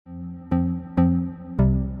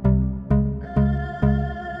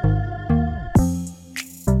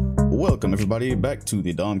Welcome everybody back to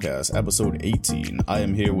the DomCast, episode 18. I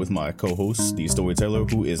am here with my co-host, the Storyteller,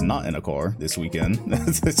 who is not in a car this weekend.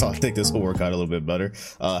 So I think this will work out a little bit better.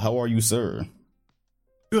 How are you, sir?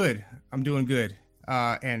 Good. I'm doing good.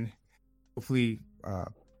 And hopefully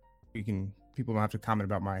people don't have to comment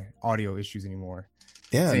about my audio issues anymore.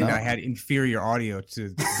 Yeah, saying that I had inferior audio to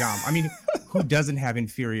Dom. I mean, who doesn't have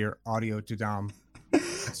inferior audio to Dom?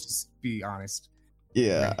 Let's just be honest.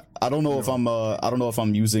 Yeah, right. I don't know if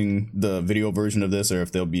I'm using the video version of this or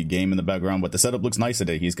if there'll be game in the background, but the setup looks nice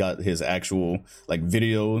today. He's got his actual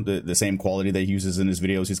video, the same quality that he uses in his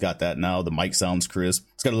videos. He's got that now. The mic sounds crisp.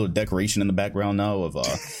 It's got a little decoration in the background now of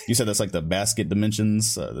you said that's like the basket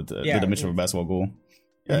dimensions, the dimension of a basketball goal.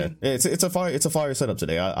 Yeah, it's a fire setup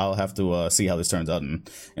today. I'll have to see how this turns out, and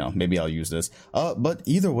maybe I'll use this. But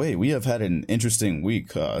either way, we have had an interesting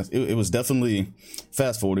week. It was definitely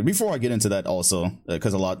fast forwarded. Before I get into that, also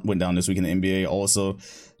because a lot went down this week in the NBA. Also,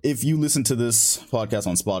 if you listen to this podcast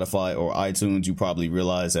on Spotify or iTunes, you probably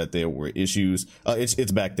realize that there were issues.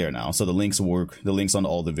 It's back there now, so the links work. The links on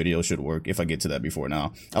all the videos should work. If I get to that before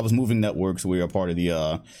now, I was moving networks. We are part of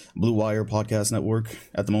the Blue Wire podcast network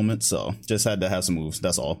at the moment, so just had to have some moves.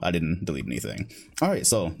 That's all. I didn't delete anything. All right,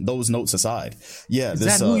 so those notes aside, is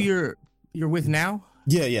that who you're with now?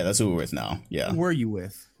 Yeah, that's who we're with now. Yeah, who were you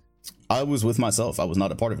with? I was with myself. I was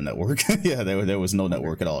not a part of a network. Yeah, there was no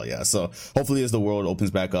network at all. Yeah, so hopefully as the world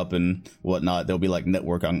opens back up and whatnot, there'll be like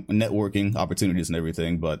networking opportunities and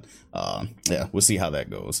everything. But yeah, we'll see how that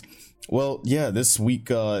goes. Well, yeah, this week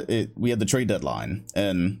we had the trade deadline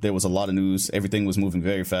and there was a lot of news. Everything was moving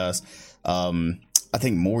very fast. I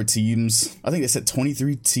think more teams, I think they said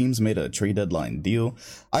 23 teams made a trade deadline deal.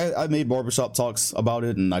 I made barbershop talks about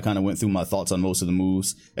it, and I kind of went through my thoughts on most of the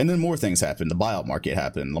moves. And then more things happened. The buyout market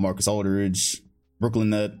happened. LaMarcus Aldridge,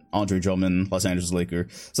 Brooklyn Net, Andre Drummond, Los Angeles Laker.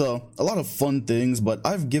 So a lot of fun things, but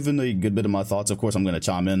I've given a good bit of my thoughts. Of course, I'm going to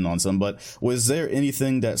chime in on some, but was there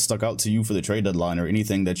anything that stuck out to you for the trade deadline or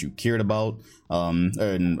anything that you cared about? Or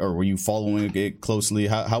were you following it closely?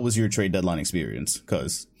 How was your trade deadline experience?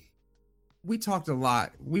 Because we talked a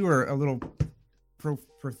lot. We were a little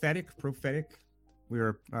prophetic. We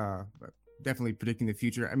were definitely predicting the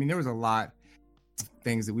future. I mean, there was a lot of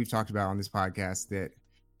things that we've talked about on this podcast that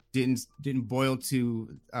didn't boil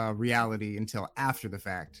to reality until after the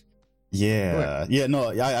fact. Yeah. No,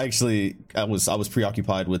 I was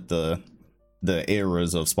preoccupied with the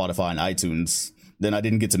eras of Spotify and iTunes. Then I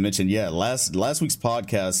didn't get to mention, last week's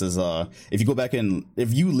podcast is, if you go back and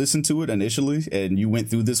if you listen to it initially and you went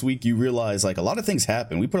through this week, you realize like a lot of things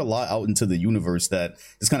happened. We put a lot out into the universe that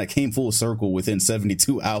just kind of came full circle within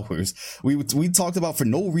 72 hours. We talked about for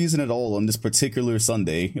no reason at all on this particular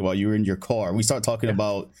Sunday while you were in your car. We start talking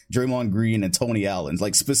about Draymond Green and Tony Allen,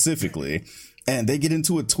 like specifically. And they get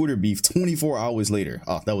into a Twitter beef 24 hours later.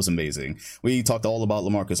 Oh, that was amazing. We talked all about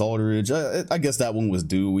LaMarcus Aldridge. I guess that one was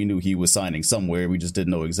due. We knew he was signing somewhere. We just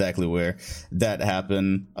didn't know exactly where that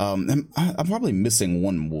happened. I'm probably missing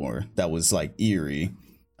one more that was like eerie.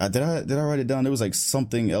 Did I write it down? There was like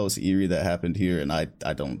something else eerie that happened here, and I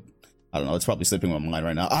don't know. It's probably slipping my mind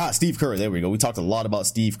right now. Steve Kerr. There we go. We talked a lot about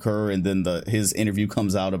Steve Kerr, and then his interview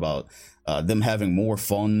comes out about them having more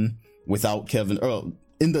fun without Kevin.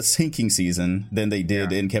 In the sinking season than they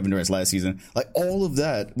did in Kevin Durant's last season. Like all of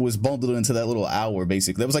that was bundled into that little hour,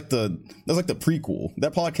 basically. That was like the prequel.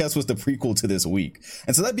 That podcast was the prequel to this week.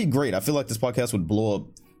 And so that'd be great. I feel like this podcast would blow up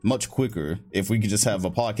much quicker if we could just have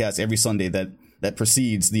a podcast every Sunday that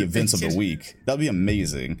precedes the events of the week. That'd be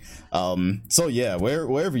amazing. So yeah,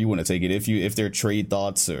 wherever you want to take it, if they're trade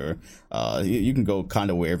thoughts or you can go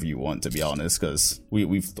kind of wherever you want, to be honest, because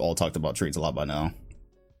we've all talked about trades a lot by now.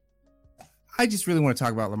 I just really want to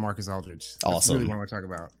talk about LaMarcus Aldridge. That's awesome. Really what I want to talk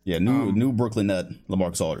about. Yeah, new Brooklyn Net,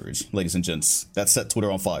 LaMarcus Aldridge, ladies and gents. That set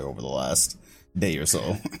Twitter on fire over the last day or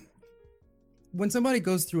so. When somebody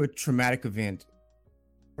goes through a traumatic event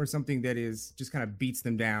or something that is just kind of beats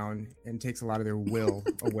them down and takes a lot of their will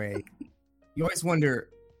away, you always wonder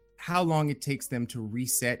how long it takes them to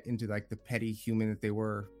reset into like the petty human that they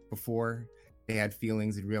were before they had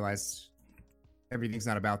feelings and realized everything's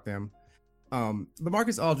not about them.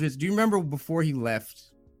 LaMarcus Aldridge, do you remember before he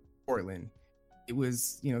left Portland, it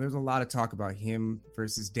was, there's a lot of talk about him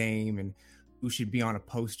versus Dame and who should be on a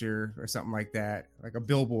poster or something like that, like a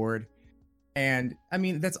billboard. And I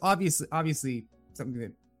mean, that's obviously something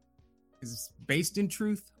that is based in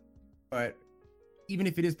truth, but even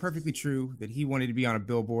if it is perfectly true that he wanted to be on a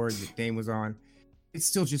billboard that Dame was on, it's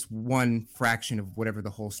still just one fraction of whatever the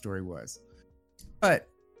whole story was. But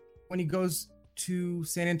when he goes to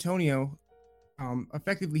San Antonio,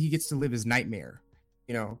 effectively he gets to live his nightmare,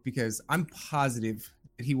 because I'm positive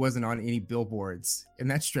that he wasn't on any billboards in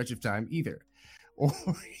that stretch of time either. Or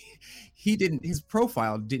his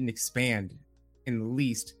profile didn't expand in the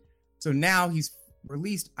least. So now he's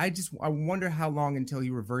released. I wonder how long until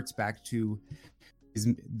he reverts back to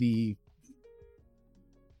the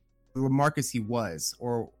LaMarcus he was,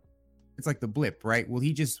 or it's like the blip, right? Will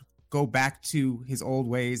he just go back to his old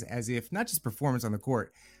ways, as if not just performance on the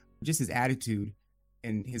court, but just his attitude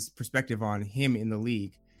and his perspective on him in the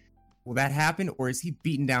league? Will that happen, or is he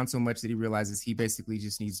beaten down so much that he realizes he basically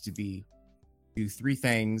just needs to do three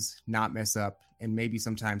things, not mess up, and maybe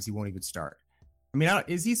sometimes he won't even start? I mean,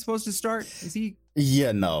 is he supposed to start? Is he?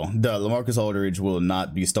 Yeah, no. The LaMarcus Aldridge will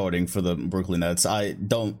not be starting for the Brooklyn Nets. I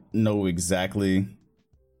don't know exactly.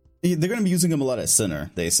 They're going to be using him a lot at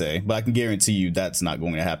center, they say, but I can guarantee you that's not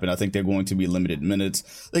going to happen. I think they're going to be limited minutes.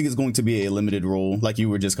 I think it's going to be a limited role. Like you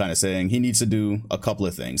were just kind of saying, he needs to do a couple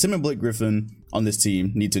of things. Him and Blake Griffin on this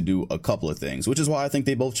team need to do a couple of things, which is why I think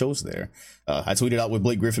they both chose there. I tweeted out with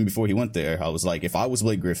Blake Griffin before he went there. I was like, if I was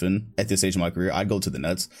Blake Griffin at this stage of my career, I'd go to the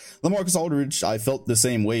Nets. LaMarcus Aldridge, I felt the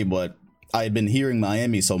same way, but I had been hearing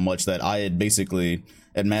Miami so much that I had basically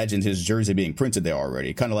imagined his jersey being printed there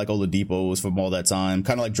already, kind of like Oladipo's from all that time,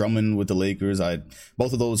 kind of like Drummond with the Lakers.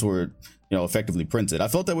 Both of those were, effectively printed. I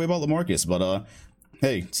felt that way about LaMarcus, but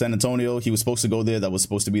hey, San Antonio, he was supposed to go there. That was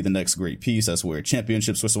supposed to be the next great piece. That's where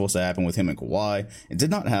championships were supposed to happen with him and Kawhi. It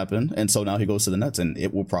did not happen, and so now he goes to the Nets, and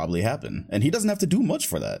it will probably happen. And he doesn't have to do much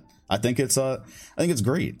for that. I think it's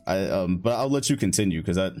great. But I'll let you continue,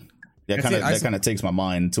 because that kind of takes my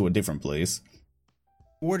mind to a different place.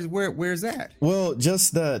 Where's that? Well,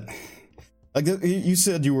 just that, like you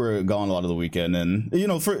said, you were gone a lot of the weekend, and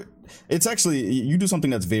it's actually, you do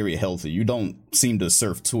something that's very healthy. You don't seem to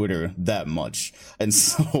surf Twitter that much, and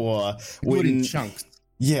so do it in chunks.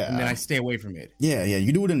 Yeah, and then I stay away from it. Yeah,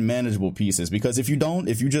 you do it in manageable pieces, because if you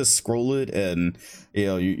just scroll it and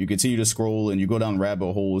you continue to scroll and you go down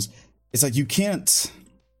rabbit holes, it's like you can't.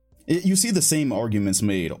 You see the same arguments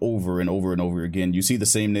made over and over and over again. You see the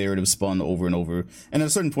same narrative spun over and over. And at a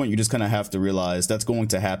certain point, you just kind of have to realize that's going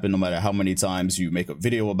to happen no matter how many times you make a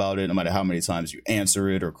video about it, no matter how many times you answer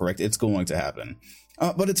it or correct it, it's going to happen.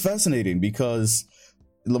 But it's fascinating because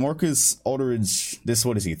LaMarcus Aldridge,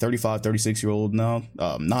 what is he, 35, 36-year-old now?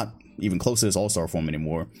 Not even close to his all-star form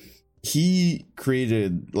anymore. He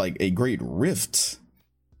created like a great rift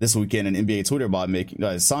this weekend in NBA Twitter by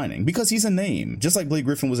signing, because he's a name, just like Blake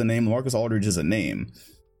Griffin was a name. LaMarcus Aldridge is a name.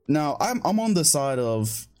 Now I'm on the side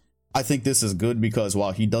of, I think this is good, because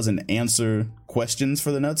while he doesn't answer questions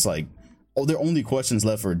for the Nets, there are only questions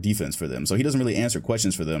left for defense for them, so he doesn't really answer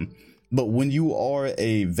questions for them. But when you are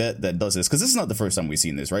a vet that does this, because this is not the first time we've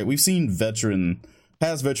seen this, right? We've seen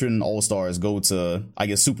past veteran all-stars go to, I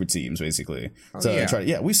guess, super teams basically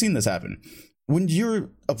we've seen this happen. When you're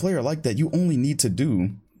a player like that, you only need to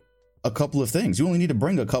do a couple of things. You only need to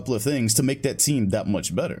bring a couple of things to make that team that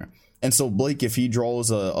much better. And so Blake, if he draws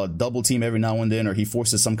a double team every now and then, or he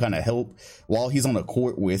forces some kind of help while he's on a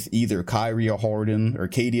court with either Kyrie or Harden, or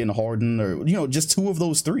KD and Harden, or just two of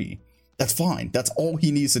those three, that's fine. That's all he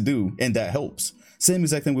needs to do, and that helps. Same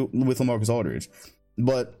exact thing with LaMarcus Aldridge.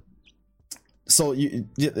 But so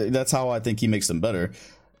that's how I think he makes them better.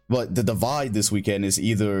 But the divide this weekend is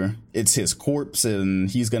either it's his corpse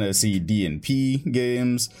and he's going to see DNP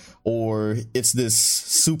games, or it's this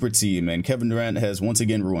super team and Kevin Durant has once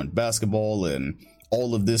again ruined basketball, and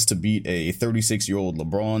all of this to beat a 36-year-old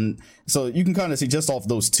LeBron. So you can kind of see just off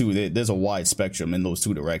those two, there's a wide spectrum in those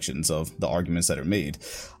two directions of the arguments that are made.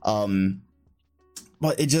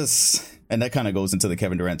 But it just, and that kind of goes into the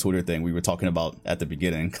Kevin Durant Twitter thing we were talking about at the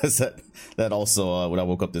beginning, because that also, when I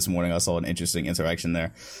woke up this morning, I saw an interesting interaction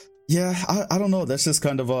there. Yeah, I don't know. That's just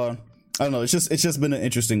kind of I don't know. It's just been an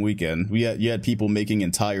interesting weekend. You had people making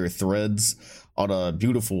entire threads on a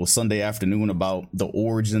beautiful Sunday afternoon about the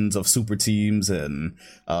origins of super teams and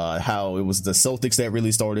how it was the Celtics that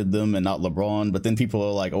really started them and not LeBron. But then people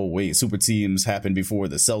are like, oh wait, super teams happened before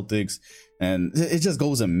the Celtics, and it just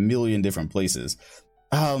goes a million different places.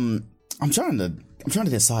 I'm trying to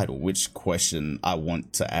decide which question I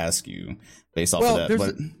want to ask you based off of that.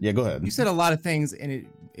 But yeah, go ahead. You said a lot of things, and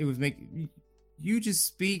it was making you just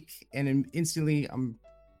speak, and instantly I'm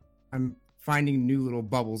finding new little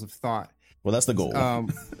bubbles of thought. Well, that's the goal.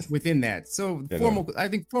 Within that. So yeah, I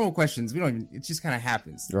think formal questions, it just kind of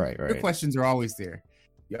happens. Right. Your questions are always there.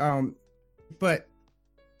 But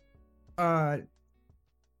LaMarcus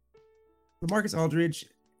Aldridge,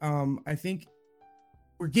 I think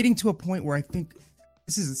we're getting to a point where I think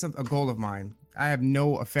this is a goal of mine. I have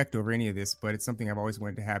no effect over any of this, but it's something I've always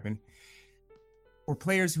wanted to happen. For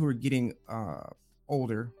players who are getting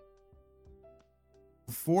older,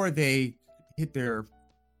 before they hit their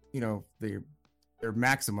their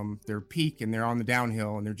maximum, their peak, and they're on the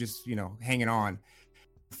downhill, and they're just hanging on.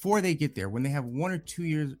 Before they get there, when they have 1 or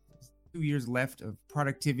 2 years left of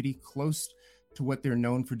productivity close to what they're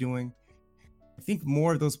known for doing, I think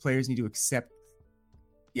more of those players need to accept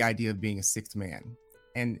the idea of being a sixth man.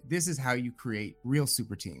 And this is how you create real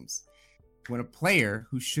super teams. When a player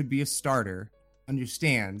who should be a starter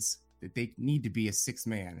understands that they need to be a sixth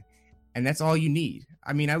man, and that's all you need.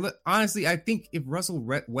 I mean, honestly, I think if Russell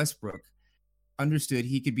Westbrook understood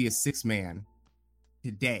he could be a sixth man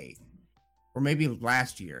today, or maybe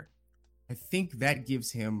last year, I think that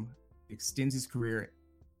extends his career.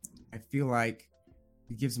 I feel like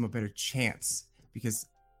it gives him a better chance because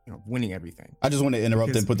winning everything. I just want to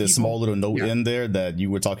interrupt and put this small little note in there that you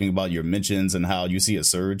were talking about your mentions and how you see a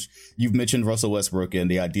surge. You've mentioned Russell Westbrook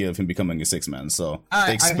and the idea of him becoming a six man. So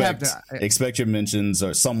expect your mentions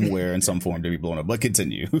or somewhere in some form to be blown up. But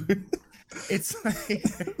continue. It's like,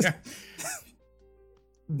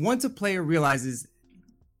 once a player realizes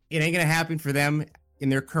it ain't gonna happen for them in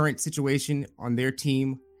their current situation on their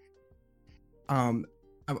team,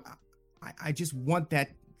 I just want that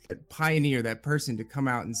pioneer, that person to come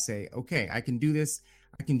out and say, okay, I can do this.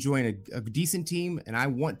 I can join a decent team, and I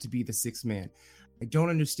want to be the sixth man. I don't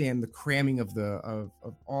understand the cramming of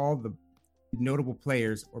all the notable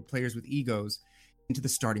players or players with egos into the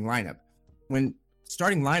starting lineup. When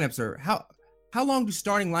starting lineups are how long do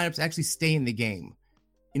starting lineups actually stay in the game?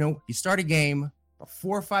 You start a game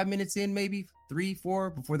 4 or 5 minutes in, maybe 3,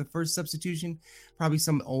 4 before the first substitution, probably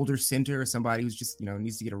some older center or somebody who's just,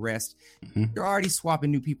 needs to get a rest. Mm-hmm. You're already swapping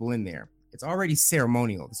new people in there. It's already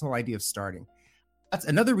ceremonial, this whole idea of starting. That's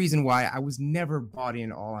another reason why I was never bought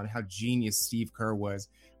in all on how genius Steve Kerr was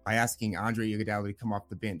by asking Andre Iguodala to come off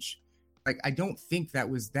the bench. Like, I don't think that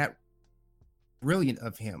was that brilliant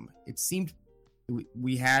of him. It seemed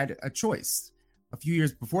we had a choice. A few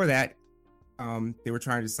years before that, they were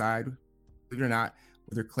trying to decide, believe it or not,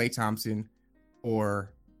 whether Klay Thompson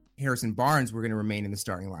or Harrison Barnes were going to remain in the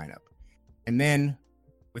starting lineup. And then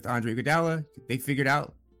with Andre Iguodala, they figured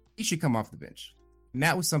out he should come off the bench. And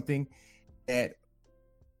that was something that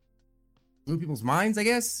blew people's minds, I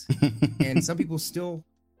guess. And some people still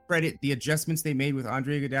credit the adjustments they made with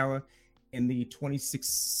Andre Iguodala in the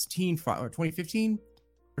 2016 or 2015,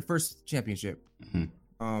 their first championship.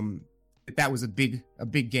 Mm-hmm. That was a big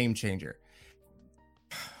game changer.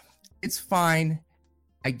 It's fine.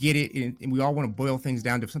 I get it. And we all want to boil things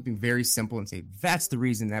down to something very simple and say, that's the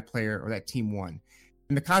reason that player or that team won.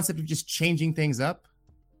 And the concept of just changing things up,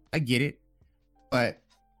 I get it. But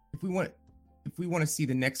if we want to see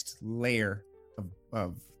the next layer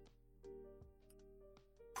of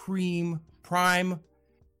prime,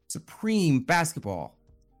 supreme basketball,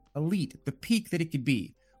 elite, the peak that it could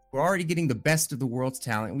be, we're already getting the best of the world's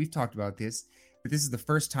talent. And we've talked about this, but this is the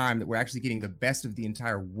first time that we're actually getting the best of the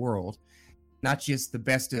entire world, not just the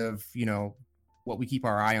best of, what we keep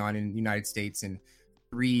our eye on in the United States and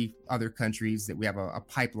 3 other countries that we have a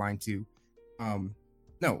pipeline to.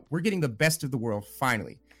 No, we're getting the best of the world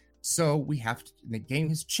finally. So we have to, the game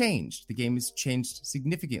has changed. The game has changed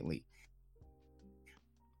significantly.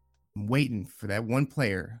 I'm waiting for that one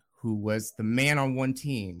player who was the man on one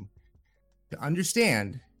team to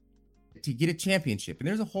understand, to get a championship. And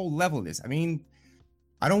there's a whole level of this. I mean,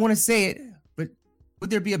 I don't want to say it, but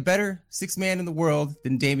would there be a better sixth man in the world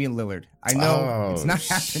than Damian Lillard? I know it's not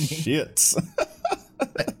happening. Shit.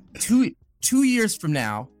 But two years from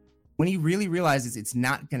now, when he really realizes it's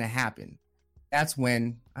not going to happen, that's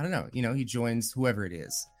when, I don't know, he joins whoever it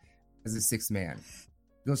is as a sixth man.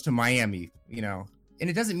 Goes to Miami, and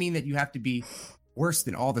it doesn't mean that you have to be worse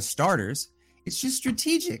than all the starters. It's just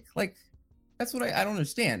strategic. Like, that's what I don't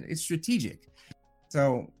understand. It's strategic.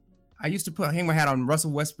 So I used to hang my hat on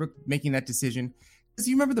Russell Westbrook making that decision. Because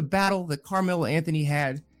you remember the battle that Carmelo Anthony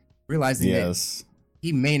had, realizing that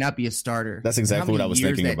he may not be a starter. That's exactly what I was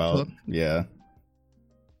thinking about. Yeah.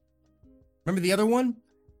 Remember the other one?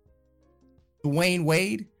 Dwayne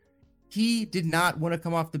Wade? He did not want to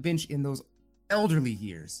come off the bench in those elderly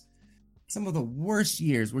years. Some of the worst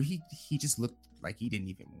years where he just looked like he didn't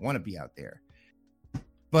even want to be out there.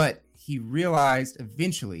 But he realized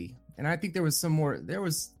eventually, and I think there was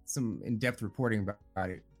some in-depth reporting about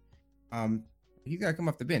it. He got to come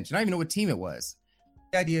off the bench. And I don't even know what team it was.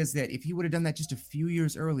 The idea is that if he would have done that just a few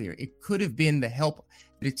years earlier, it could have been the help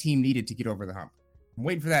that a team needed to get over the hump. I'm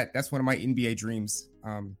waiting for that. That's one of my NBA dreams.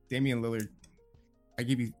 Damian Lillard, I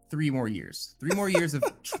give you 3 more years. 3 more years of,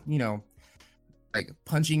 like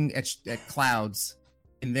punching at clouds.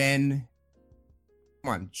 And then,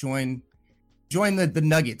 come on, join the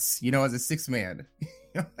Nuggets, as a sixth man.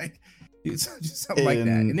 Like, Just something like that,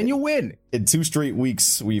 and then you'll win. In 2 straight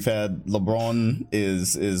weeks, we've had LeBron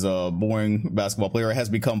is a boring basketball player. It has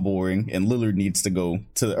become boring, and Lillard needs to go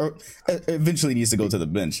eventually needs to go to the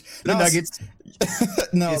bench. The Nuggets.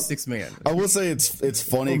 Now, 6 man. I will say it's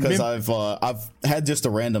funny because I've had just a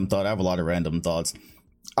random thought. I have a lot of random thoughts.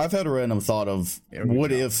 I've had a random thought of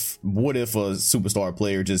what if a superstar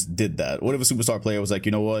player just did that? What if a superstar player was like,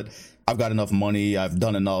 you know what? I've got enough money. I've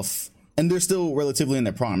done enough. And they're still relatively in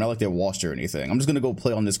their prime, not like they're washed or anything. I'm just going to go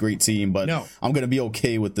play on this great team, but I'm going to be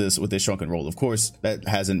okay with this shrunken role. Of course, that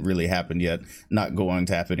hasn't really happened yet. Not going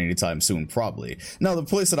to happen anytime soon, probably. Now, the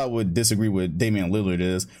place that I would disagree with Damian Lillard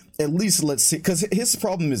is, at least let's see, because his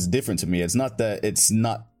problem is different to me. It's not that it's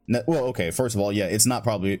not, well, okay, first of all, yeah, it's not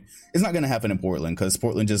going to happen in Portland, because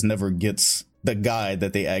Portland just never gets the guy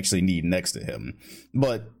that they actually need next to him.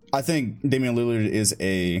 But I think Damian Lillard is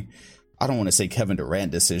I don't want to say Kevin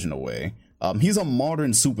Durant decision away. He's a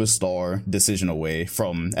modern superstar decision away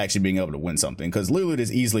from actually being able to win something, because Lillard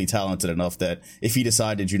is easily talented enough that if he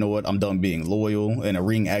decided, you know what, I'm done being loyal and a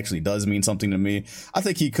ring actually does mean something to me, I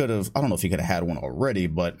think he could have, I don't know if he could have had one already,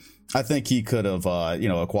 but I think he could have,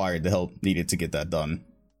 acquired the help needed to get that done.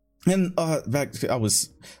 And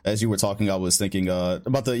as you were talking, I was thinking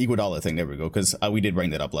about the Iguodala thing. There we go, because we did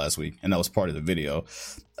bring that up last week, and that was part of the video.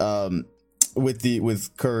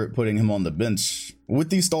 With Kurt putting him on the bench with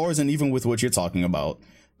these stars, and even with what you're talking about,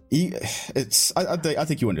 I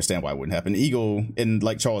think you understand why it wouldn't happen. Ego, and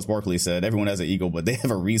like Charles Barkley said, everyone has an ego, but they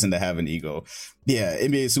have a reason to have an ego. Yeah,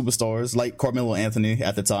 NBA superstars like Carmelo Anthony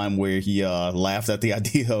at the time, where he laughed at the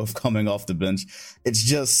idea of coming off the bench. It's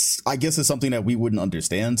just, I guess it's something that we wouldn't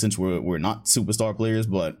understand since we're not superstar players,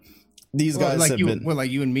 but these guys like you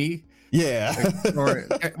and me. Yeah. or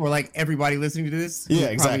like everybody listening to this. Yeah,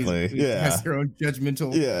 exactly. Yeah. Has their own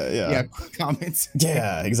judgmental comments.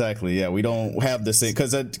 Yeah, exactly. Yeah, we don't have the same,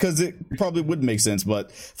 because it probably would make sense,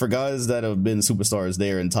 but for guys that have been superstars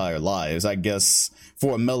their entire lives, I guess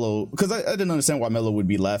for Melo, because I didn't understand why Melo would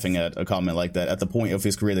be laughing at a comment like that at the point of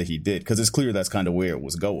his career that he did, because it's clear that's kind of where it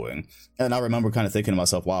was going. And I remember kind of thinking to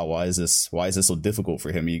myself, wow, why is this so difficult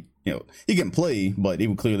for him? He can play, but he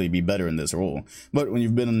would clearly be better in this role. But when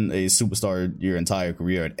you've been a superstar your entire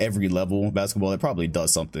career at every level of basketball, it probably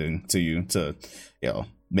does something to you to,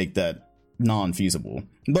 make that non-feasible.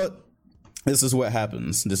 But this is what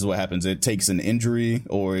happens. It takes an injury,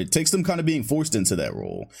 or it takes them kind of being forced into that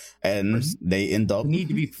role, and they end up need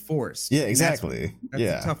to be forced. Yeah, exactly.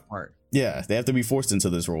 That's the tough part. Yeah, they have to be forced into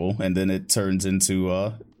this role, and then it turns into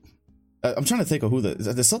I'm trying to think of who the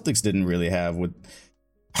Celtics didn't really have with.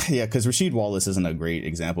 Yeah, because Rasheed Wallace isn't a great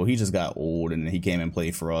example. He just got old, and he came and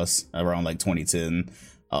played for us around like 2010.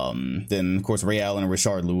 Then of course Ray Allen and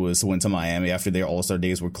Rashard Lewis went to Miami after their All-Star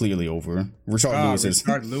days were clearly over.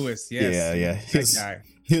 Rashard Lewis, yes. Yeah.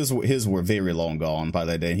 His were very long gone by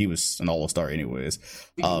that day. He was an All-Star anyways.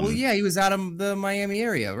 He was out of the Miami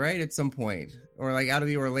area, right? At some point, or like out of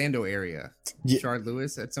the Orlando area. Yeah. Rashard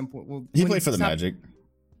Lewis at some point. Well, he played for the Magic.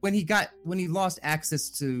 When he lost access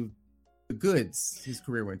to the goods, his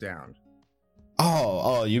career went down.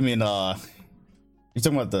 Oh, you mean you're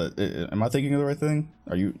talking about am I thinking of the right thing?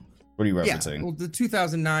 What are you referencing? Yeah, well, the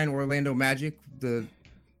 2009 Orlando Magic, they're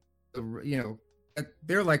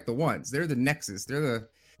like the ones. They're the nexus.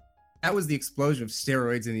 That was the explosion of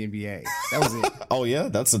steroids in the NBA. That was it. Oh yeah,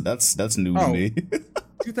 that's new to me.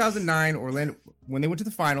 2009 Orlando, when they went to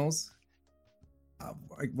the finals.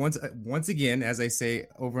 Once again, as I say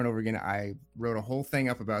over and over again, I wrote a whole thing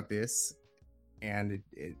up about this, and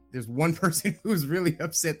there's one person who was really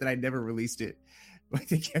upset that I never released it. Like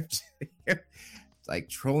they kept like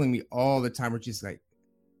trolling me all the time, or just like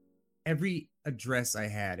every address I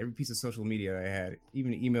had, every piece of social media I had,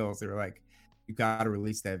 even emails, they were like, you got to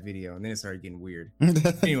release that video. And then it started getting weird.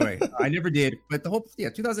 Anyway, I never did. But the whole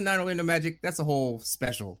 2009 Orlando Magic, that's a whole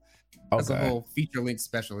special. That's a whole feature length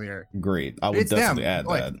special here. Great. I would definitely add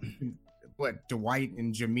that. What, Dwight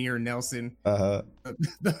and Jameer Nelson?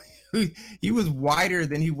 He was wider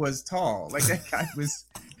than he was tall. Like that guy was.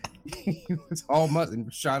 He was all muscle. And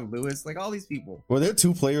Rashard Lewis, like all these people. Were there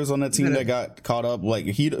two players on that team that got caught up? Like,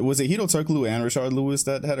 was it Hedo Turkoglu and Rashard Lewis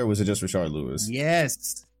that had, or was it just Rashard Lewis?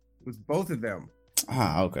 Yes, it was both of them.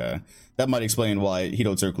 Okay. That might explain why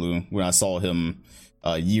Hedo Turkoglu, when I saw him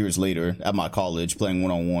years later at my college playing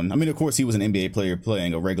one-on-one. I mean, of course, he was an NBA player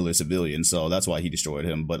playing a regular civilian, so that's why he destroyed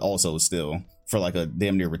him. But also, still, for like a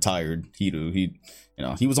damn near retired Hedo,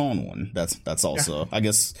 he was on one. That's also, I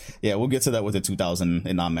guess, yeah, we'll get to that with the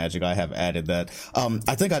 2009 Magic. I have added that.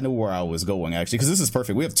 I think I know where I was going, actually, because this is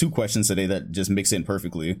perfect. We have two questions today that just mix in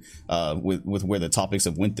perfectly with where the topics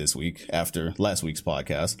have went this week after last week's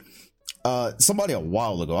podcast. Somebody a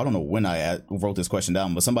while ago, I don't know when I wrote this question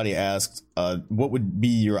down, but somebody asked, what would be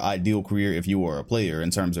your ideal career if you were a player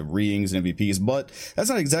in terms of rings and MVPs? But that's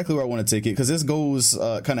not exactly where I want to take it, because this goes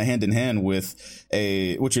kind of hand in hand with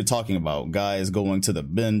what you're talking about. Guys going to the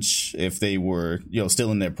bench if they were,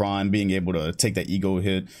 still in their prime, being able to take that ego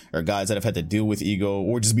hit, or guys that have had to deal with ego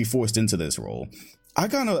or just be forced into this role.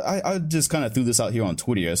 I just kind of threw this out here on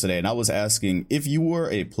Twitter yesterday, and I was asking, if you were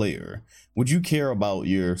a player, would you care about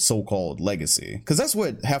your so-called legacy? Because that's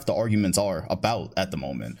what half the arguments are about at the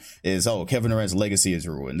moment is, Kevin Durant's legacy is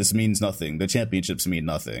ruined. This means nothing. The championships mean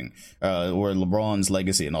nothing. Or LeBron's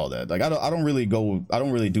legacy and all that. Like, I don't really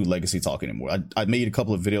do legacy talk anymore. I made a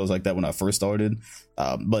couple of videos like that when I first started.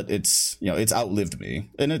 But it's outlived me.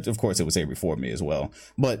 And of course it was here before me as well.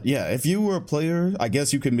 But yeah, if you were a player, I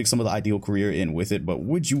guess you could mix some of the ideal career in with it, but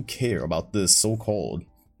would you care about this so-called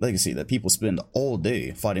legacy that people spend all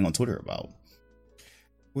day fighting on Twitter about?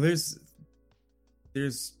 Well, there's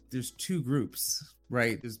two groups,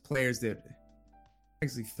 right? There's players that,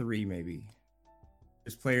 actually three maybe.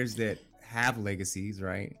 There's players that have legacies,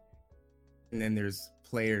 right? And then there's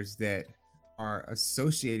players that are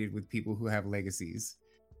associated with people who have legacies.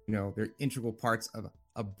 They're integral parts of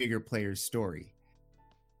a bigger player's story.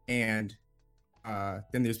 And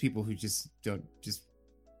then there's people who just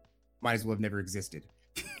might as well have never existed.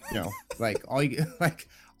 Like all you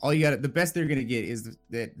got, the best they're gonna get is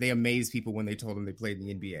that they amaze people when they told them they played in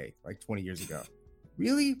the NBA like 20 years ago.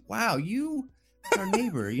 Really? Wow, you, our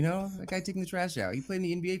neighbor, that guy taking the trash out. He played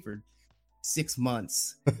in the NBA for 6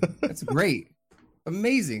 months. That's great,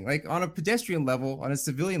 amazing. Like on a pedestrian level, on a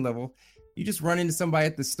civilian level, you just run into somebody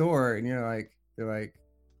at the store and they're like,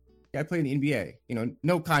 yeah, I play in the NBA.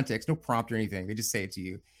 No context, no prompt or anything. They just say it to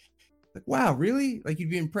you. Like, wow, really? Like, you'd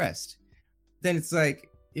be impressed. Then it's like,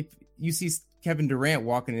 if you see Kevin Durant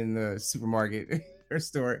walking in the supermarket or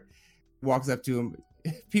store, walks up to him,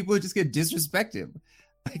 people just get disrespected.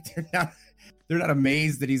 Like, they're not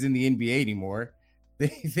amazed that he's in the NBA anymore.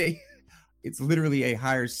 It's literally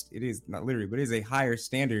it is not literally, but it is a higher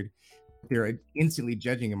standard they're instantly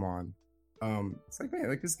judging him on. It's like, man,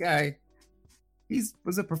 like, this guy,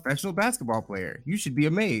 was a professional basketball player. You should be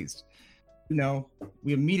amazed.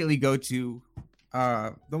 We immediately go to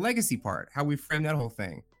the legacy part, how we frame that whole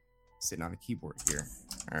thing. Sitting on a keyboard here.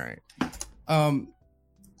 All right.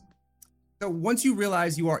 So once you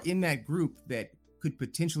realize you are in that group that could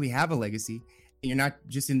potentially have a legacy, and you're not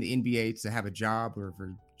just in the NBA to have a job or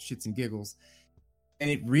for shits and giggles, and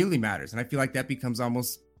it really matters. And I feel like that becomes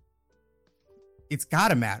it's got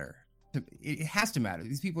to matter. It has to matter.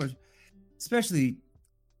 These people are, especially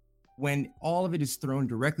when all of it is thrown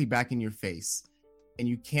directly back in your face and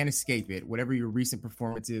you can't escape it, whatever your recent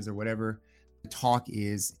performance is or whatever the talk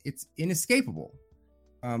is, it's inescapable.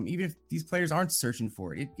 Even if these players aren't searching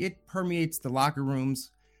for it, it permeates the locker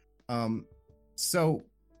rooms. So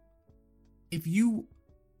if you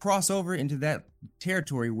cross over into that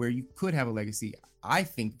territory where you could have a legacy, I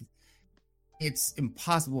think it's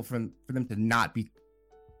impossible for them to not be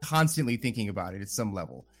constantly thinking about it at some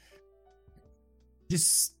level.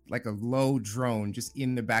 Just like a low drone just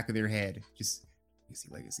in the back of their head, just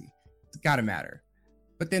legacy. It's gotta matter.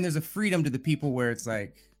 But then there's a freedom to the people where it's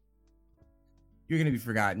like, you're gonna be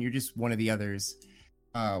forgotten. You're just one of the others,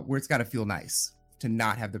 where it's gotta feel nice to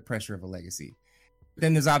not have the pressure of a legacy. But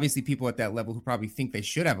then there's obviously people at that level who probably think they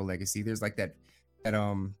should have a legacy. There's like that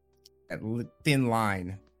thin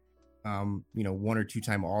line, 1 or 2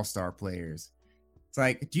 time all-star players. It's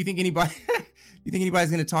like, do you think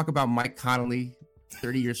anybody's gonna talk about Mike Conley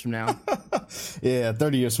 30 years from now? Yeah,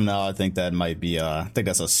 30 years from now, I think that might be I think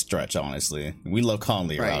that's a stretch, honestly. We love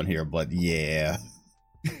Conley around here, but yeah.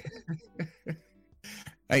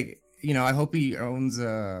 Like, I hope he owns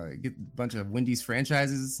get a bunch of Wendy's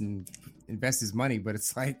franchises and invest his money, but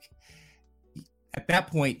it's like, at that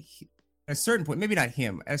point, at a certain point, maybe not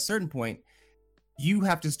him, at a certain point, you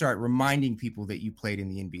have to start reminding people that you played in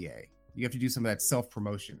the NBA. You have to do some of that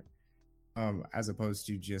self-promotion, as opposed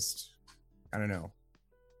to just, I don't know,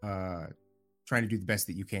 trying to do the best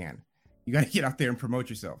that you can. You got to get out there and promote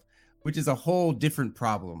yourself, which is a whole different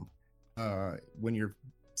problem when you're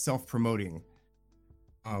self-promoting.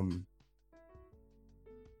 And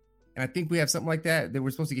I think we have something like that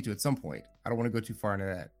we're supposed to get to at some point. I don't want to go too far into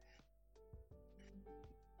that.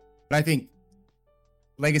 But I think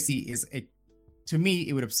legacy is to me,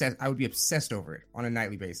 I would be obsessed over it on a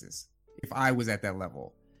nightly basis if I was at that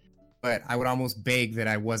level. But I would almost beg that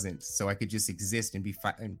I wasn't, so I could just exist and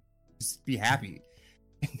and just be happy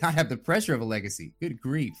and not have the pressure of a legacy. Good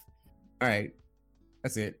grief. All right.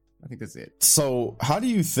 That's it. I think that's it. So how do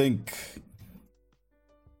you think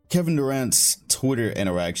Kevin Durant's Twitter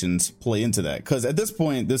interactions play into that, because at this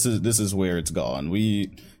point, this is where it's gone.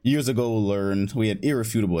 We years ago learned, we had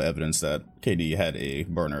irrefutable evidence that KD had a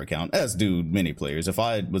burner account, as do many players. If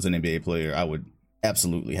I was an NBA player, I would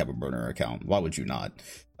absolutely have a burner account. Why would you not?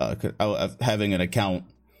 Having an account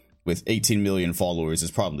with 18 million followers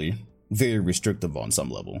is probably very restrictive on some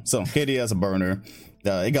level. So KD has a burner.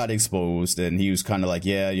 It got exposed, and he was kind of like,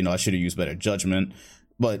 yeah, I should have used better judgment.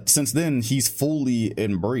 But since then, he's fully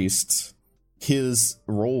embraced his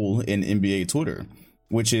role in NBA Twitter,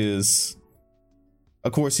 which is,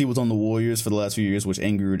 of course, he was on the Warriors for the last few years, which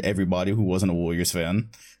angered everybody who wasn't a Warriors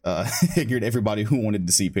fan, angered everybody who wanted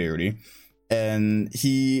to see parity. And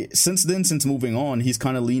since moving on, he's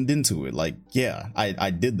kind of leaned into it. Like, yeah,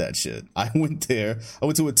 I did that shit. I went there. I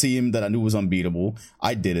went to a team that I knew was unbeatable.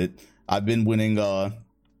 I did it. I've been winning.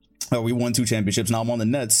 We won 2 championships. Now I'm on the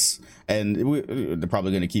Nets, and they're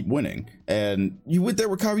probably going to keep winning. And you went there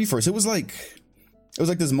with Kyrie first. It was like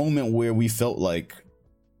this moment where we felt like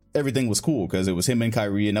everything was cool because it was him and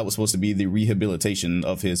Kyrie, and that was supposed to be the rehabilitation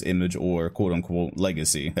of his image, or quote unquote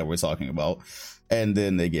legacy that we're talking about. And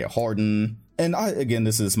then they get Harden. And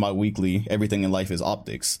this is my weekly, everything in life is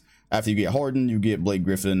optics. After you get Harden, you get Blake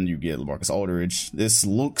Griffin, you get LaMarcus Aldridge. This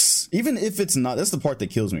looks, even if it's not, that's the part that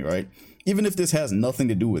kills me, right? Even if this has nothing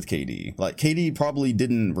to do with KD, like KD probably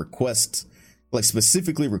didn't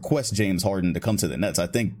specifically request James Harden to come to the Nets. I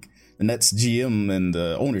think the Nets GM and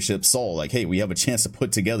the ownership saw like, hey, we have a chance to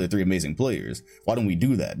put together 3 amazing players. Why don't we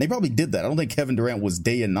do that? They probably did that. I don't think Kevin Durant was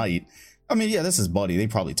day and night. I mean, yeah, that's his buddy. They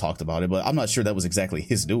probably talked about it, but I'm not sure that was exactly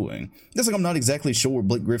his doing. Just like I'm not exactly sure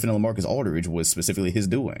Blake Griffin and LaMarcus Aldridge was specifically his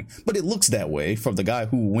doing. But it looks that way from the guy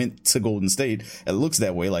who went to Golden State. It looks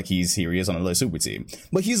that way, like here he is on another super team.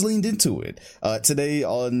 But he's leaned into it. Today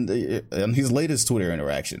on his latest Twitter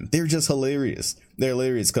interaction, they're just hilarious. They're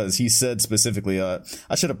hilarious because he said specifically, I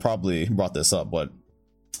should have probably brought this up, but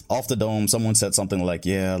off the dome, someone said something like,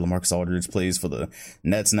 yeah, LaMarcus Aldridge plays for the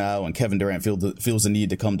Nets now, and Kevin Durant feels the need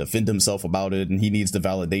to come defend himself about it, and he needs the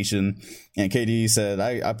validation. And KD said,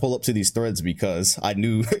 I pull up to these threads because I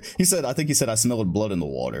knew, I think he said I smelled blood in the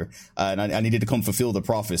water, and I needed to come fulfill the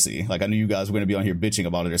prophecy. Like, I knew you guys were going to be on here bitching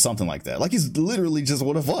about it or something like that. Like, he's literally just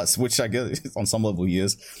one of us, which I guess on some level he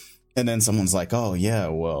is. And then someone's like, oh, yeah,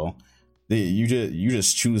 well, you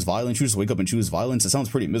just choose violence. You just wake up and choose violence. It sounds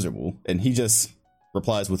pretty miserable. And he just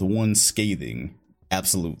replies with one scathing,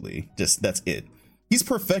 absolutely. Just, that's it. He's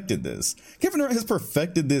perfected this. Kevin Durant has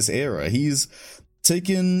perfected this era. He's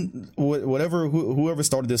taken whoever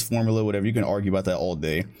started this formula, whatever, you can argue about that all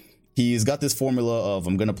day. He's got this formula of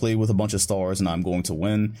I'm going to play with a bunch of stars and I'm going to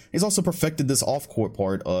win. He's also perfected this off-court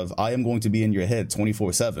part of I am going to be in your head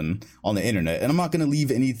 24/7 on the internet. And I'm not going to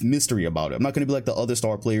leave any mystery about it. I'm not going to be like the other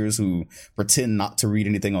star players who pretend not to read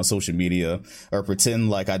anything on social media or pretend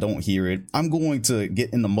like I don't hear it. I'm going to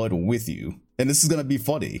get in the mud with you. And this is going to be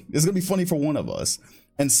funny. It's going to be funny for one of us.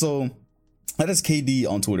 And so that is KD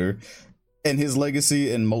on Twitter. And his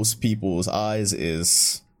legacy in most people's eyes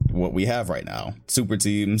is what we have right now. Super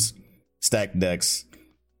teams, stacked decks.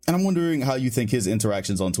 And I'm wondering how you think his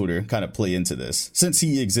interactions on Twitter kind of play into this, since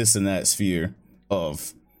he exists in that sphere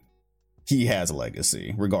of he has a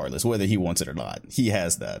legacy, regardless, whether he wants it or not. He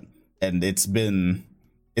has that. And it's been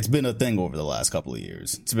a thing over the last couple of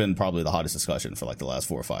years. It's been probably the hottest discussion for like the last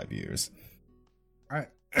 4 or 5 years. I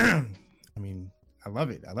mean, I love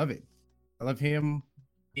it. I love him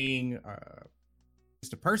being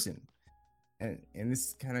just a person. And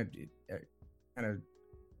this kind of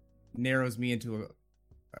narrows me into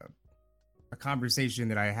a conversation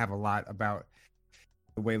that I have a lot about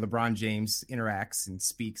the way LeBron James interacts and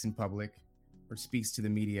speaks in public or speaks to the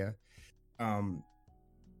media.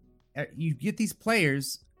 You get these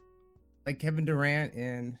players like Kevin Durant,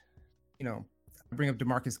 and I bring up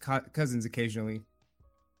DeMarcus Cousins occasionally.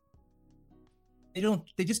 They don't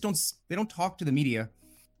talk to the media.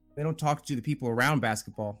 They don't talk to the people around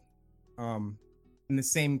basketball in the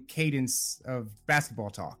same cadence of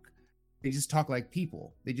basketball talk. They just talk like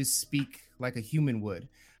people. They just speak like a human would.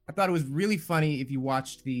 I thought it was really funny if you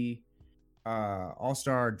watched the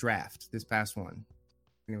All-Star draft, this past one.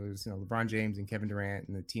 And it was LeBron James and Kevin Durant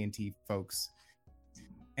and the TNT folks.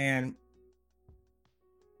 And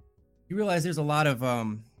you realize there's a lot of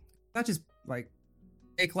not just like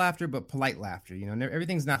fake laughter, but polite laughter.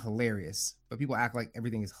 Everything's not hilarious, but people act like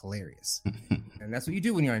everything is hilarious. And that's what you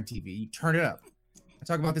do when you're on TV. You turn it up. I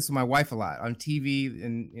talk about this with my wife a lot on TV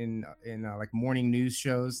in like morning news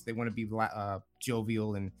shows. They want to be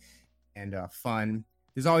jovial and fun.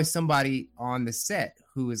 There's always somebody on the set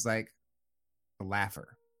who is like a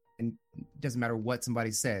laugher, and it doesn't matter what somebody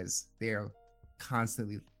says, they are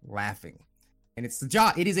constantly laughing. And it's the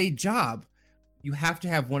job. It is a job. You have to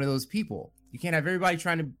have one of those people. You can't have everybody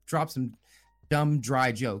trying to drop some dumb,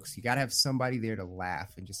 dry jokes. You got to have somebody there to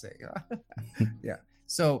laugh and just say, yeah.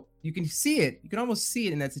 So you can see it. You can almost see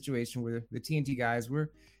it in that situation where the TNT guys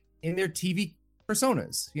were in their TV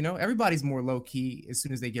personas. You know, everybody's more low key as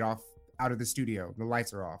soon as they get out of the studio. The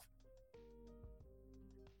lights are off.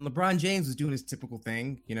 LeBron James was doing his typical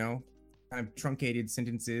thing, you know, kind of truncated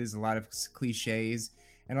sentences, a lot of cliches,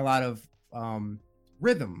 and a lot of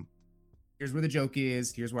rhythm. Here's where the joke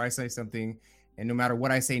is. Here's where I say something. And no matter what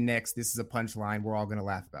I say next, this is a punchline. We're all going to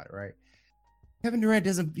laugh about it, right? Kevin Durant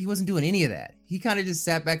he wasn't doing any of that. He kind of just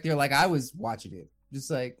sat back there like I was watching it. Just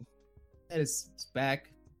like, had his back,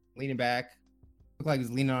 leaning back. Looked like he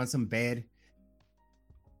was leaning on some bed.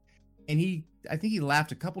 And I think he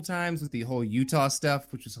laughed a couple times with the whole Utah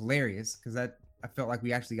stuff, which was hilarious because I felt like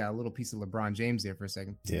we actually got a little piece of LeBron James there for a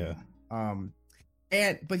second. Yeah.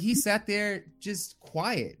 But he sat there just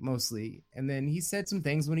quiet mostly, and then he said some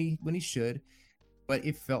things when he should, but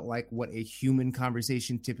it felt like what a human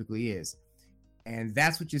conversation typically is. And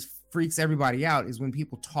that's what just freaks everybody out, is when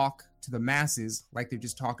people talk to the masses like they're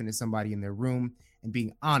just talking to somebody in their room and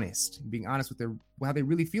being honest with how they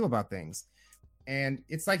really feel about things. And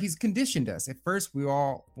it's like he's conditioned us. At first,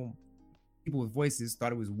 people with voices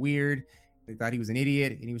thought it was weird. They thought he was an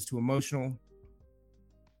idiot and he was too emotional.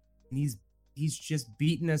 And he's just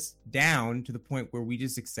beaten us down to the point where we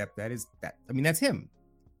just accept that's him.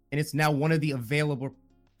 And it's now one of the available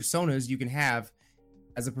personas you can have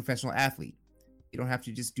as a professional athlete. You don't have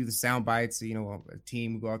to just do the sound bites, you know, a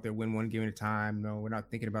team go out there, win one game at a time. No, we're not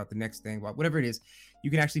thinking about the next thing, whatever it is.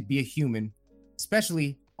 You can actually be a human,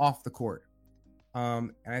 especially off the court.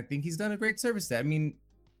 And I think he's done a great service to that. I mean,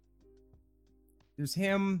 there's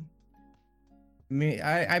him.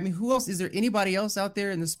 I mean, who else? Is there anybody else out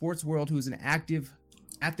there in the sports world who's an active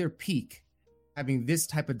at their peak, having this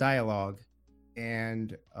type of dialogue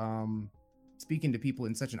and speaking to people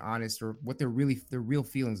in such an honest or what their real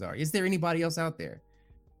feelings are? Is there anybody else out there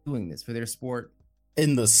doing this for their sport?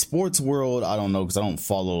 In the sports world, I don't know because I don't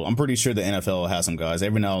follow. I'm pretty sure the NFL has some guys.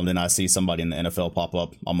 Every now and then I see somebody in the NFL pop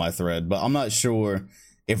up on my thread, but I'm not sure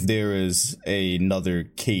if there is another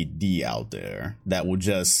KD out there that will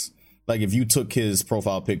just, like, if you took his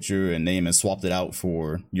profile picture and name and swapped it out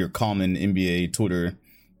for your common NBA Twitter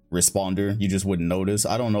responder, you just wouldn't notice.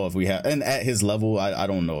 I don't know if we have, and at his level, I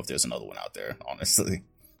don't know if there's another one out there, honestly.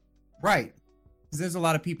 Right. Because there's a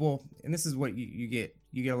lot of people, and this is what you get.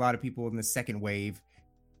 You get a lot of people in the second wave,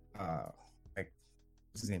 like,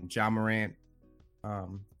 what's his name? Ja Morant,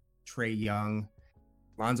 Trae Young,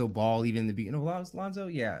 Lonzo Ball, even in the beginning. Lonzo,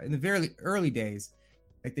 yeah. In the very early days,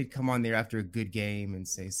 like, they'd come on there after a good game and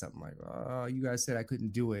say something like, "Oh, you guys said I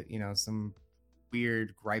couldn't do it," you know, some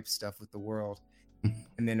weird gripe stuff with the world.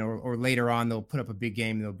 And then, or later on, they'll put up a big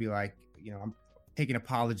game and they'll be like, you know, I'm taking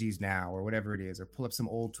apologies now, or whatever it is, or pull up some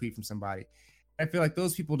old tweet from somebody. I feel like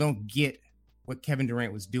those people don't get what Kevin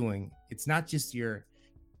Durant was doing. It's not just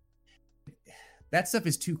that stuff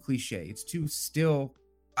is too cliche. It's too still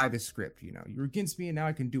by the script. You know, you're against me and now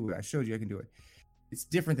I can do it. I showed you I can do it. It's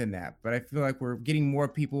different than that. But I feel like we're getting more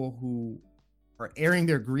people who are airing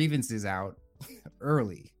their grievances out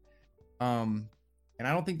early. And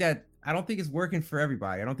I don't think it's working for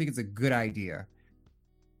everybody. I don't think it's a good idea.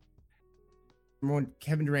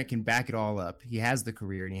 Kevin Durant can back it all up. He has the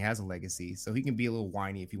career and he has a legacy, so he can be a little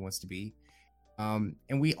whiny if he wants to be.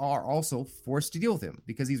 And we are also forced to deal with him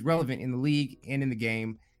because he's relevant in the league and in the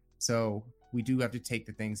game. So we do have to take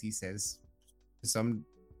the things he says to some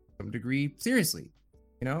degree seriously.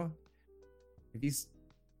 You know, if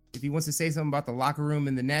he wants to say something about the locker room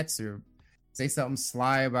in the Nets or say something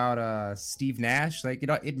sly about Steve Nash, like,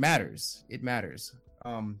 it matters. It matters.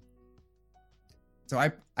 So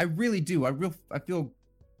I really do. I feel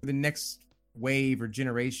the next wave or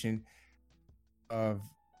generation of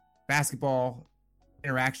basketball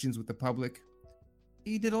interactions with the public,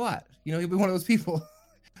 he did a lot. You know, he'll be one of those people,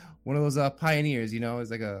 one of those pioneers. You know, it's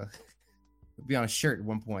like he'll be on a shirt at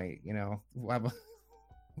one point. You know, we'll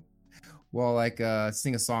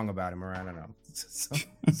sing a song about him, or I don't know. So,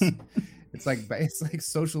 it's like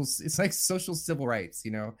social civil rights.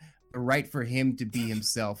 You know, the right for him to be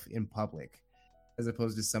himself in public, as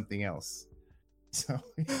opposed to something else.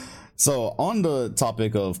 So on the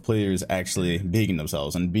topic of players actually being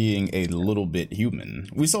themselves and being a little bit human,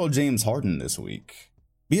 we saw James Harden this week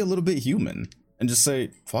be a little bit human. and just say,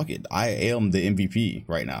 fuck it, I am the MVP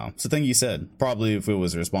right now. It's the thing he said. Probably if it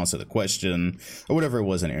was a response to the question or whatever it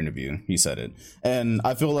was in an interview, he said it. And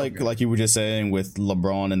I feel like you were just saying with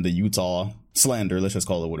LeBron and the Utah slander, let's just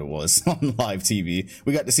call it what it was, on live TV.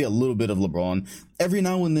 We got to see a little bit of LeBron. Every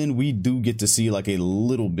now and then we do get to see like a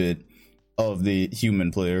little bit of the human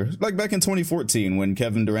player, like back in 2014 when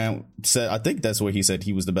Kevin Durant said, I think that's what he said,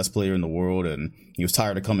 he was the best player in the world and he was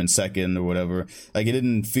tired of coming second or whatever. Like, it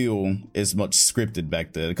didn't feel as much scripted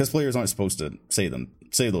back then because players aren't supposed to say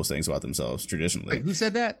those things about themselves traditionally. Wait, who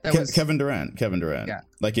said that? That was Kevin Durant. Yeah.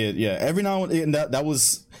 Like, every now and then that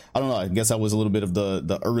was, I don't know, I guess that was a little bit of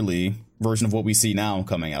the early version of what we see now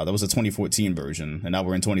coming out. That was a 2014 version, and now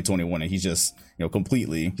we're in 2021, and he's just,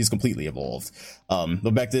 completely evolved.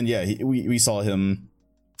 But back then, we saw him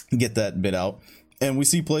get that bit out. And we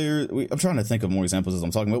see players, I'm trying to think of more examples as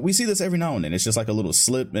I'm talking about. We see this every now and then. It's just like a little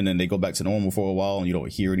slip and then they go back to normal for a while and you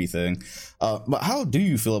don't hear anything. But how do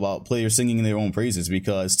you feel about players singing their own praises?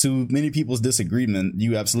 Because to many people's disagreement,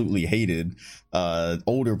 you absolutely hated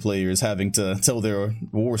older players having to tell their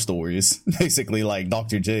war stories, basically like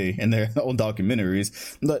Dr. J in their own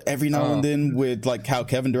documentaries. But every now and then with like how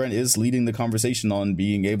Kevin Durant is leading the conversation on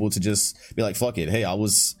being able to just be like, fuck it. Hey, I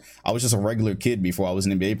was just a regular kid before I was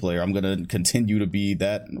an NBA player. I'm going to continue to be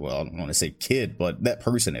that, well, I don't want to say kid, but that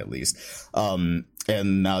person at least. And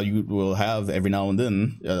now you will have every now and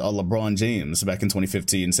then a LeBron James back in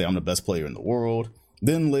 2015 say I'm the best player in the world.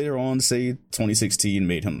 Then later on, say 2016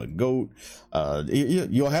 made him the GOAT.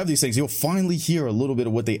 You'll have these things. You'll finally hear a little bit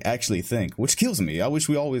of what they actually think, which kills me. I always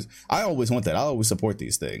want that. I always support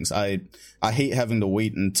these things. I hate having to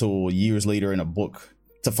wait until years later in a book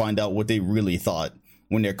to find out what they really thought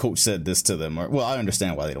when their coach said this to them. Or, well, I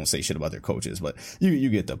understand why they don't say shit about their coaches, but you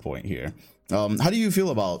get the point here. How do you feel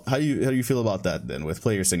about that then with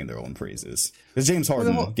players singing their own praises? Because James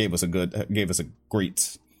Harden gave us a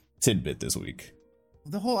great tidbit this week.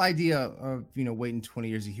 The whole idea of waiting 20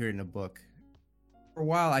 years to hear it in a book. For a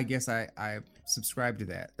while, I guess I subscribe to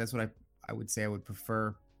that. That's what I would say I would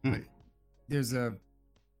prefer. But there's a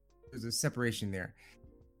separation there.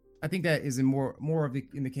 I think that is in more of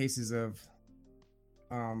in the cases of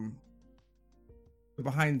the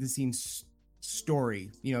behind the scenes story,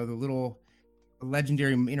 the little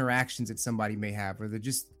legendary interactions that somebody may have, or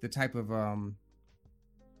the type of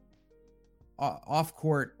off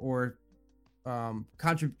court or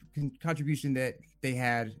contribution that they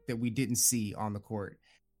had that we didn't see on the court.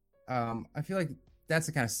 I feel like that's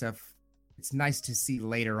the kind of stuff it's nice to see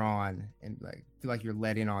later on, and like feel like you're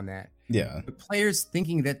let in on that. Yeah. But players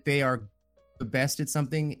thinking that they are the best at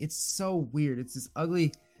something, it's so weird. It's this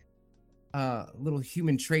ugly little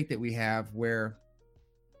human trait that we have where,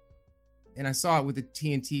 and I saw it with the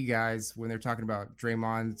TNT guys when they're talking about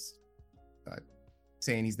Draymond's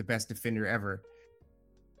saying he's the best defender ever,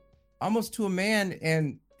 almost to a man.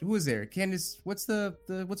 And who was there? Candace, what's her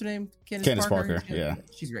name? Candace Parker. Yeah,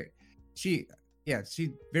 she's great. She's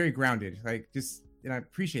very grounded. And I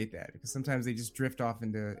appreciate that because sometimes they just drift off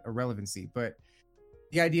into irrelevancy. But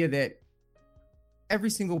the idea that every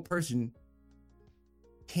single person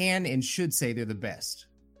can and should say they're the best.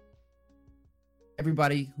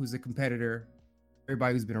 Everybody who's a competitor,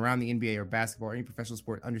 everybody who's been around the NBA or basketball or any professional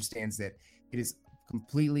sport understands that it is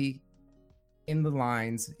completely in the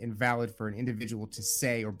lines and valid for an individual to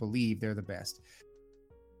say or believe they're the best.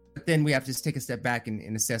 But then we have to take a step back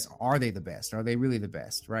and assess, are they the best? Are they really the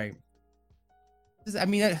best, right? I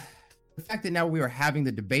mean, the fact that now we are having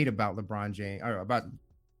the debate about LeBron James, or about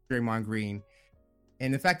Draymond Green,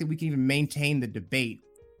 and the fact that we can even maintain the debate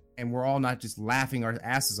and we're all not just laughing our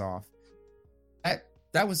asses off,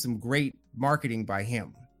 that was some great marketing by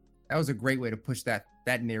him. That was a great way to push that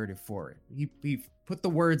narrative forward. He put the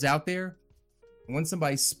words out there, and when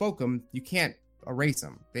somebody spoke them, you can't erase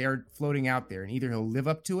them. They are floating out there, and either he'll live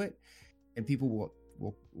up to it, and people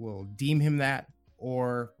will deem him that,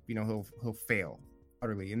 or he'll fail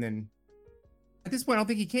utterly. And then at this point, I don't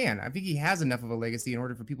think he can. I think he has enough of a legacy in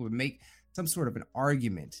order for people to make some sort of an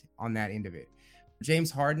argument on that end of it.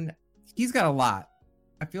 James Harden, he's got a lot.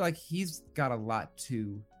 I feel like he's got a lot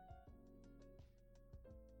to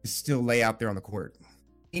still lay out there on the court.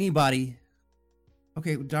 Anybody?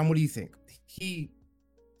 Okay, Don, what do you think? He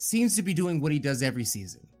seems to be doing what he does every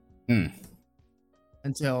season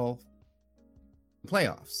until the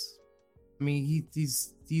playoffs. I mean,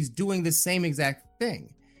 he's doing the same exact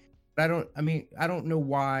thing. But I don't know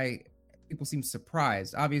why people seem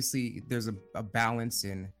surprised. Obviously, there's a balance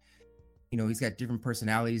in, he's got different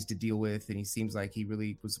personalities to deal with, and he seems like he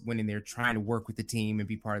really went in there trying to work with the team and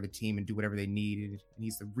be part of the team and do whatever they needed. And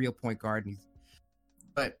he's the real point guard.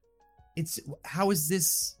 But how is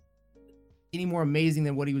this any more amazing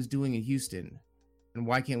than what he was doing in Houston? And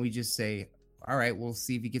why can't we just say, all right, we'll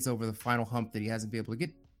see if he gets over the final hump that he hasn't been able to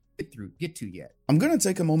get to yet? I'm going to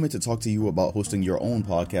take a moment to talk to you about hosting your own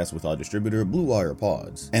podcast with our distributor, Blue Wire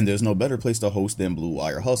Pods. And there's no better place to host than Blue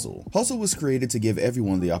Wire Hustle. Hustle was created to give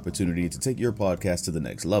everyone the opportunity to take your podcast to the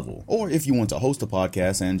next level. Or if you want to host a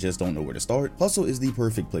podcast and just don't know where to start, Hustle is the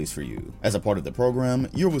perfect place for you. As a part of the program,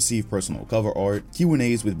 you'll receive personal cover art,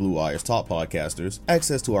 Q&As with Blue Wire's top podcasters,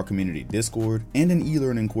 access to our community Discord, and an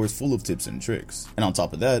e-learning course full of tips and tricks. And on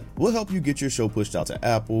top of that, we'll help you get your show pushed out to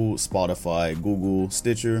Apple, Spotify, Google,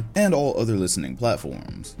 Stitcher, and all other listening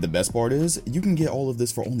platforms. The best part is, you can get all of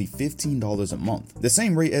this for only $15 a month, the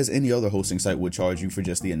same rate as any other hosting site would charge you for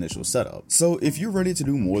just the initial setup. So if you're ready to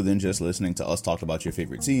do more than just listening to us talk about your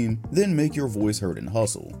favorite team, then make your voice heard in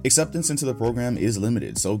Hustle. Acceptance into the program is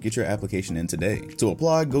limited, so get your application in today. To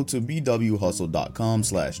apply, go to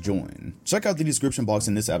bwhustle.com/join. Check out the description box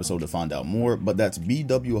in this episode to find out more, but that's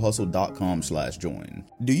bwhustle.com/join.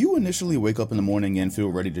 Do you initially wake up in the morning and feel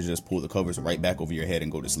ready to just pull the covers right back over your head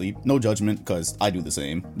and go to sleep? No judgment, because I do the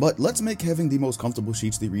same. But let's make having the most comfortable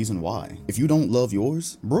sheets the reason why. If you don't love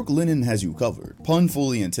yours, Brooklinen has you covered. Pun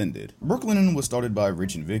fully intended. Brooklinen was started by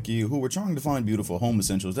Rich and Vicky, who were trying to find beautiful home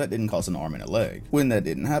essentials that didn't cost an arm and a leg. When that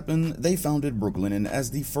didn't happen, they founded Brooklinen as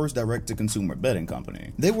the first direct-to-consumer bedding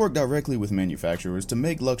company. They work directly with manufacturers to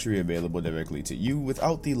make luxury available directly to you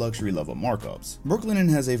without the luxury level markups. Brooklinen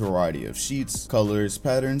has a variety of sheets, colors,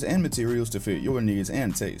 patterns, and materials to fit your needs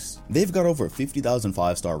and tastes. They've got over 50,000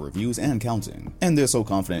 5-star reviews and counting, and they're so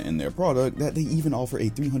confident in their product that they even offer a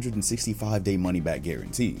 365-day money-back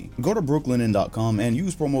guarantee. Go to brooklinen.com and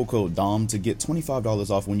use promo code DOM to get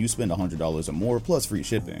 $25 off when you spend $100 or more plus free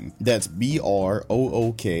shipping. That's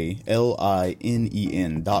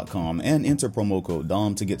BROOKLINEN.com and enter promo code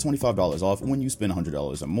DOM to get $25 off when you spend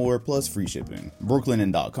 $100 or more plus free shipping.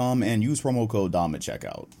 brooklinen.com and use promo code DOM at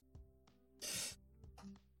checkout.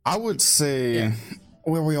 I would say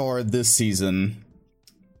where we are this season,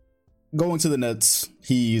 going to the Nets,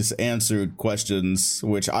 he's answered questions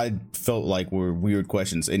which I felt like were weird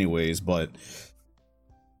questions anyways, but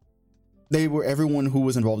everyone who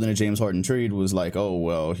was involved in a James Harden trade was like, oh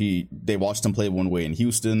well, they watched him play one way in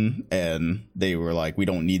Houston and they were like, we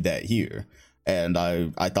don't need that here. And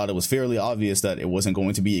I thought it was fairly obvious that it wasn't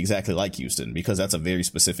going to be exactly like Houston, because that's a very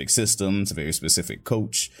specific system, it's a very specific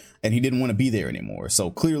coach, and he didn't want to be there anymore.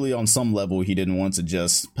 So clearly on some level he didn't want to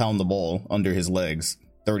just pound the ball under his legs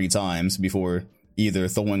 30 times before either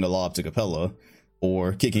throwing a lob to Capella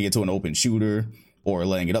or kicking it to an open shooter or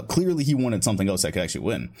laying it up. Clearly he wanted something else that could actually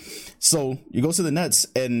win. So you go to the Nets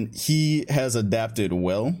and he has adapted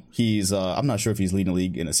well. He's I'm not sure if he's leading the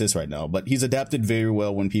league in assists right now, but he's adapted very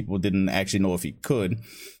well when people didn't actually know if he could.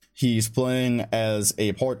 He's playing as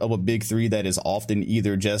a part of a big three that is often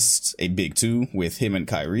either just a big two with him and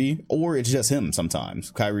Kyrie, or it's just him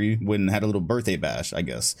sometimes. Kyrie had a little birthday bash, I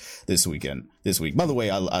guess, this week. By the way,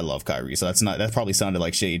 I love Kyrie, so that probably sounded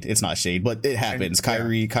like shade. It's not shade, but it happens.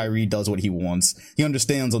 Kyrie does what he wants. He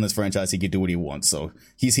understands on this franchise he can do what he wants, so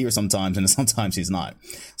he's here sometimes and sometimes he's not.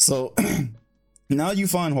 So now you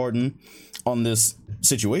find Harden on this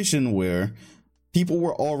situation where people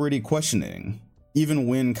were already questioning, even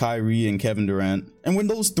when Kyrie and Kevin Durant, and when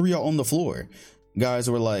those three are on the floor, guys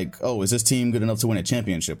were like, oh, is this team good enough to win a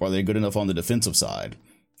championship? Are they good enough on the defensive side?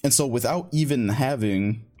 And so without even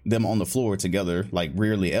having them on the floor together, like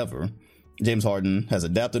rarely ever, James Harden has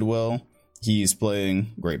adapted well. He's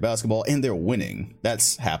playing great basketball and they're winning.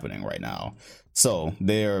 That's happening right now. So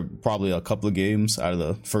they're probably a couple of games out of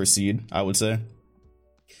the first seed, I would say.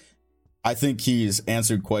 I think he's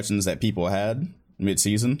answered questions that people had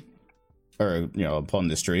mid-season, or upon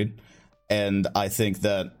this trade, and I think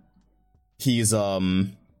that he's you're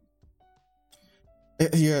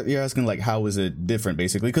asking like, how is it different,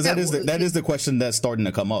 basically, because that is the question that's starting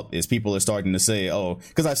to come up, is people are starting to say, oh,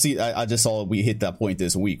 because I just saw we hit that point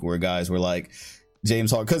this week where guys were like,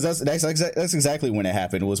 James Harden, because that's exactly when it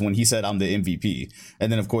happened, was when he said I'm the MVP,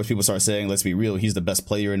 and then of course people start saying, let's be real, he's the best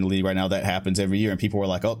player in the league right now. That happens every year, and people were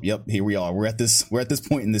like, oh yep, here we are, we're at this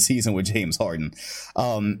point in the season with James Harden.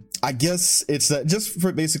 I guess it's that, just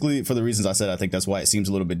for the reasons I said, I think that's why it seems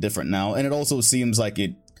a little bit different now, and it also seems like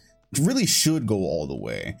it really should go all the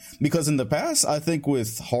way, because in the past, I think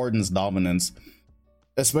with Harden's dominance,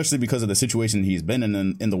 especially because of the situation he's been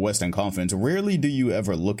in the Western Conference, rarely do you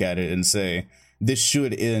ever look at it and say, this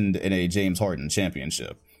should end in a James Harden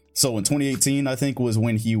championship. So in 2018, I think, was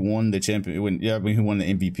when he won the when he won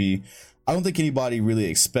the MVP. I don't think anybody really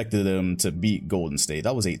expected them to beat Golden State.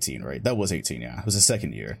 That was 18, right? That was 18, yeah. It was the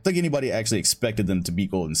second year. I don't think anybody actually expected them to beat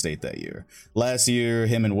Golden State that year. Last year,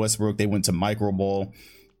 him and Westbrook, they went to micro ball.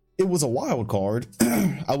 it was a wild card.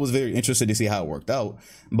 I was very interested to see how it worked out,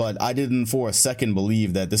 but I didn't for a second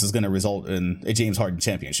believe that this is going to result in a James Harden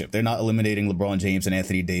championship. They're not eliminating LeBron James and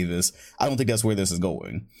Anthony Davis. I don't think that's where this is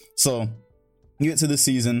going. So you get to this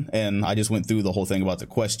season, and I just went through the whole thing about the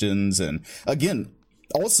questions, and again,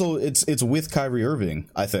 also it's with Kyrie Irving,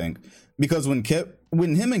 I think, because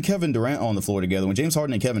when him and Kevin Durant on the floor together, when James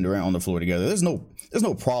Harden and Kevin Durant on the floor together, there's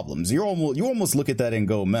no problems. You almost look at that and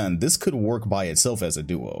go, man, this could work by itself as a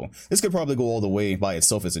duo. This could probably go all the way by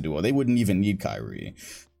itself as a duo. They wouldn't even need Kyrie.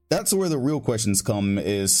 That's where the real questions come,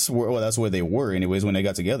 that's where they were anyways when they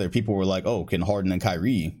got together. People were like, oh, can Harden and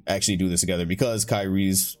Kyrie actually do this together? Because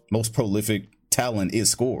Kyrie's most prolific talent is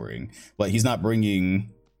scoring, but he's not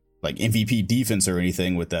bringing like MVP defense or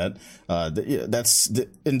anything with that.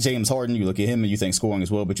 In James Harden, you look at him and you think scoring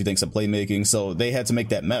as well, but you think some playmaking. So they had to make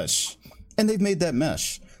that mesh, and they've made that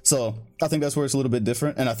mesh. So I think that's where it's a little bit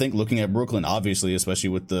different. And I think looking at Brooklyn, obviously, especially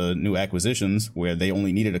with the new acquisitions where they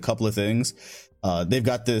only needed a couple of things, they've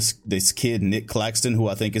got this kid, Nick Claxton, who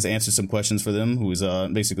I think has answered some questions for them, who's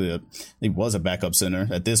basically he was a backup center.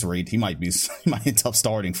 At this rate, he might end up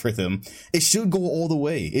starting for them. It should go all the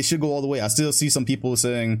way. I still see some people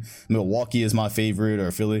saying Milwaukee is my favorite or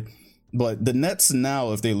Philly. But the Nets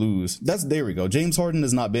now, if they lose, there we go. James Harden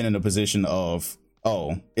has not been in a position of,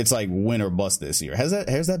 oh, it's like win or bust this year. Has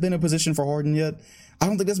that been a position for Harden yet? I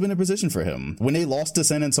don't think that's been a position for him. When they lost to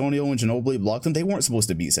San Antonio and Ginobili blocked them, they weren't supposed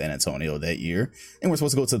to beat San Antonio that year. They weren't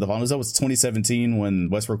supposed to go to the finals. That was 2017 when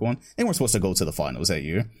Westbrook won. They weren't supposed to go to the finals that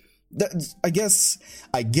year. I guess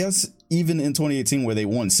even in 2018 where they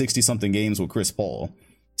won 60-something games with Chris Paul,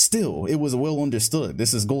 still, it was well understood.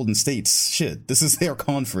 This is Golden State's shit. This is their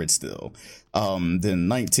conference still. Then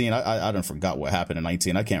 19, I don't forgot what happened in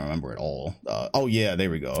 19. I can't remember it all. Oh yeah, there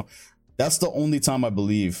we go. That's the only time I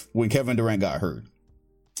believe when Kevin Durant got hurt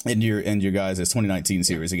in your guys' 2019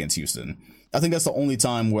 series against Houston. I think that's the only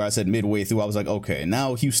time where I said midway through, I was like, okay,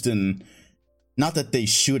 now Houston, not that they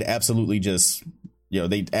should absolutely just,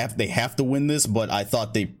 they have to win this, but I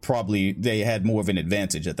thought they had more of an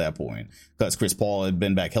advantage at that point because Chris Paul had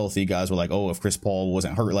been back healthy. Guys were like, oh, if Chris Paul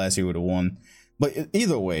wasn't hurt last year, we would have won. But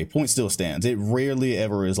either way, point still stands. It rarely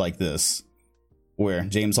ever is like this where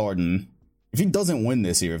James Harden, if he doesn't win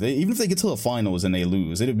this year, even if they get to the finals and they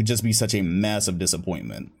lose, it would just be such a massive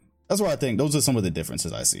disappointment. That's why I think those are some of the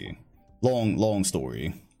differences I see. Long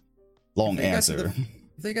story, long answer.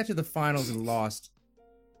 If they got to the finals and lost,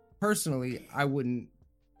 personally, I wouldn't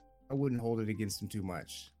hold it against them too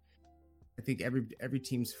much. I think every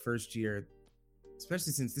team's first year,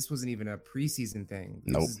 especially since this wasn't even a preseason thing,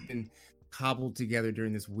 nope, this has been cobbled together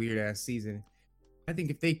during this weird ass season. I think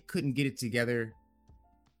if they couldn't get it together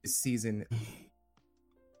this season,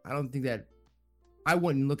 I don't think that I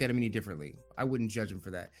wouldn't look at them any differently. I wouldn't judge them for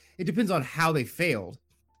that. It depends on how they failed.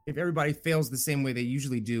 If everybody fails the same way they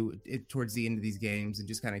usually do it towards the end of these games and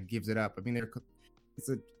just kind of gives it up, I mean,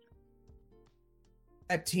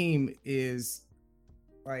 that team is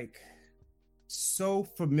like so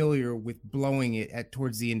familiar with blowing it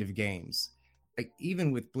towards the end of games. Like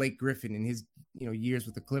even with Blake Griffin in his years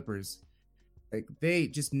with the Clippers, like they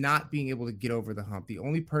just not being able to get over the hump. The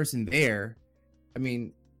only person there, I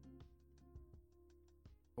mean,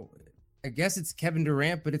 I guess it's Kevin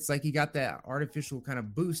Durant, but it's like he got that artificial kind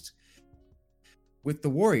of boost with the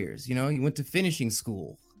Warriors. He went to finishing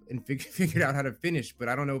school and figured out how to finish, but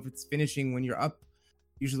I don't know if it's finishing when you're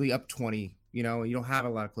usually up 20, you don't have a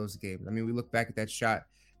lot of close games. I mean, we look back at that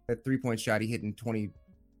 3-point shot he hit in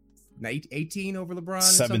 2018 over LeBron.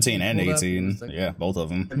 17 and 18. Like, yeah, both of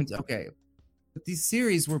them. Okay. But these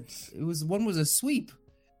series one was a sweep.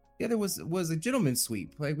 The other was a gentleman's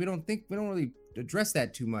sweep. Like we don't really address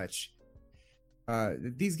that too much.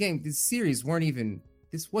 This series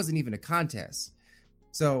this wasn't even a contest.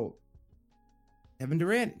 So Kevin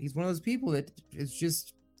Durant, he's one of those people that is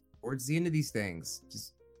just towards the end of these things,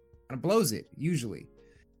 just kind of blows it usually.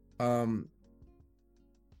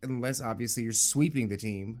 Unless obviously you're sweeping the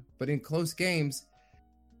team, but in close games,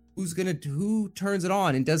 who turns it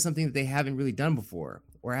on and does something that they haven't really done before,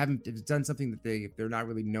 or haven't done something that they're not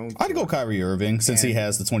really known for? I'd go Kyrie Irving since he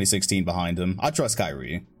has the 2016 behind him. I trust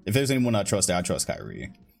Kyrie. If there's anyone I trust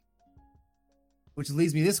Kyrie. Which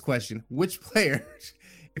leads me to this question: which player,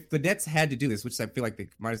 if the Nets had to do this, which I feel like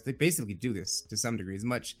they basically do this to some degree,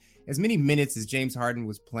 as many minutes as James Harden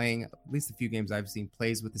was playing, at least a few games I've seen,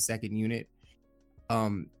 plays with the second unit.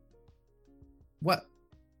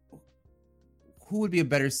 Who would be a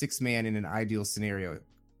better sixth man in an ideal scenario?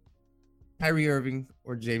 Kyrie Irving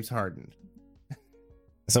or James Harden?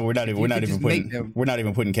 So we're not even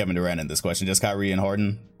putting Kevin Durant in this question, just Kyrie and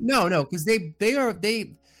Harden. No, because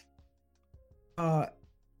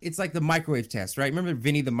it's like the microwave test, right? Remember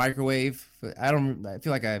Vinny the microwave? I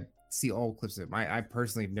feel like I see old clips of him. I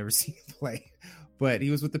personally have never seen him play, but he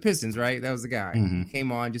was with the Pistons, right? That was the guy. Mhm.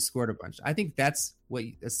 Came on, just scored a bunch. I think that's what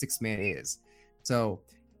a sixth man is. So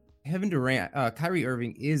Kevin Durant, Kyrie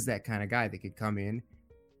Irving is that kind of guy that could come in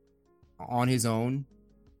on his own,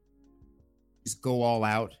 just go all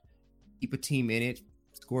out, keep a team in it,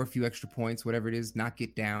 score a few extra points, whatever it is, not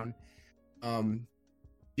get down.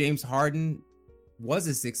 James Harden was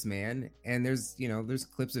a sixth man, and there's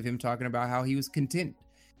clips of him talking about how he was content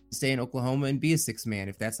to stay in Oklahoma and be a sixth man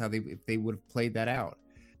if that's how they would have played that out.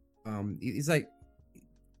 It's like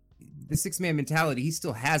the sixth man mentality. He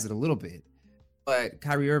still has it a little bit, but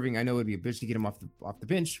Kyrie Irving, I know it'd be a bitch to get him off the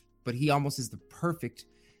bench, but he almost is the perfect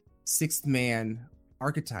sixth man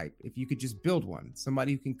archetype. If you could just build one,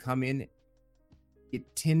 somebody who can come in,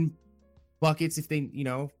 get 10 buckets if they,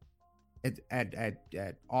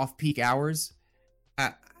 at off peak hours.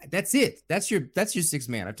 That's it. That's your sixth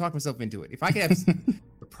man. I've talked myself into it. If I could have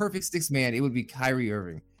the perfect sixth man, it would be Kyrie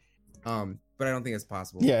Irving. But I don't think it's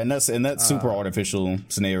possible. Yeah, and that's super artificial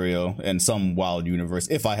scenario in some wild universe.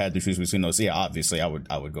 If I had to choose between those, yeah, obviously I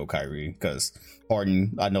would go Kyrie, because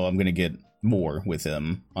Harden, I know I'm gonna get more with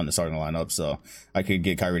him on the starting lineup, so I could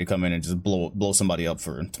get Kyrie to come in and just blow somebody up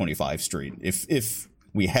for 25 straight. If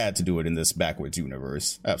we had to do it in this backwards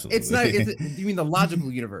universe, absolutely. It's not. You mean the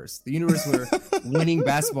logical universe? The universe where winning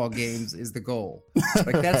basketball games is the goal.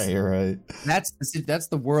 Like that's right. That's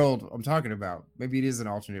the world I'm talking about. Maybe it is an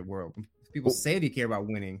alternate world. People say they care about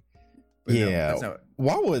winning. But yeah. no,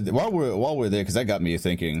 while we're there, because that got me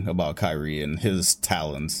thinking about Kyrie and his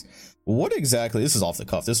talents. What exactly? This is off the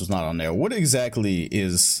cuff. This was not on there. What exactly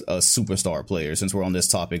is a superstar player? Since we're on this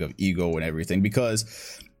topic of ego and everything,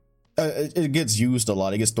 because it gets used a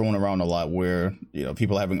lot. It gets thrown around a lot where,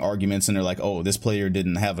 people are having arguments and they're like, oh, this player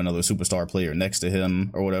didn't have another superstar player next to him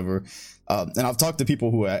or whatever. And I've talked to people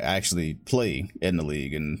who actually play in the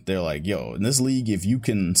league, and they're like, yo, in this league, if you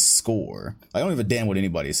can score, I don't give a damn what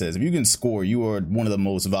anybody says. If you can score, you are one of the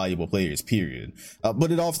most valuable players, period.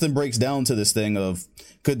 But it often breaks down to this thing of,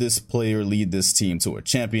 could this player lead this team to a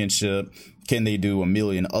championship? Can they do a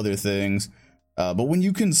million other things? But when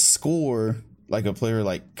you can score like a player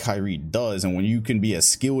like Kyrie does, and when you can be as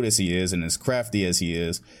skilled as he is and as crafty as he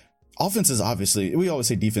is, offense is obviously, we always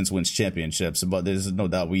say defense wins championships, but there's no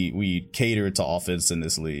doubt we cater to offense in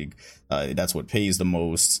this league. That's what pays the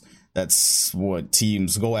most. That's what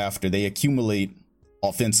teams go after. They accumulate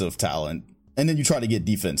offensive talent, and then you try to get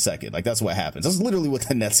defense second. Like, that's what happens. That's literally what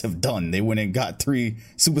the Nets have done. They went and got 3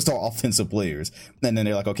 superstar offensive players, and then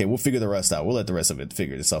they're like, okay, we'll figure the rest out. We'll let the rest of it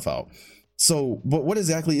figure itself out. So, but what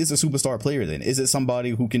exactly is a superstar player then? Is it somebody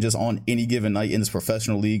who can just on any given night in this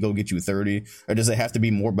professional league go get you 30? Or does it have to be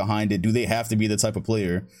more behind it? Do they have to be the type of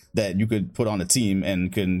player that you could put on a team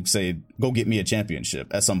and can say, go get me a championship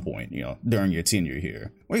at some point, during your tenure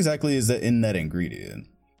here? What exactly is that in that ingredient?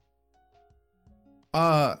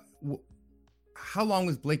 How long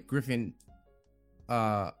was Blake Griffin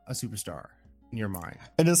a superstar in your mind?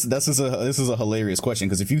 And this is a hilarious question,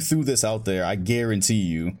 because if you threw this out there, I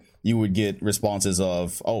guarantee you would get responses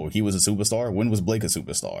of, oh, he was a superstar. When was Blake a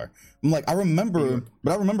superstar? I'm like, I remember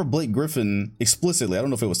Blake Griffin explicitly. I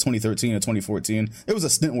don't know if it was 2013 or 2014. It was a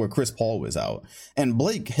stint where Chris Paul was out, and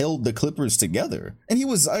Blake held the Clippers together. And he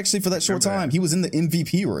was actually, for that short time, he was in the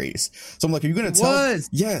MVP race. So I'm like, are you going to tell?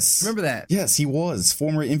 Yes. Remember that? Yes, he was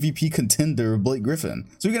former MVP contender Blake Griffin.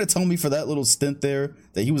 So you're going to tell me for that little stint there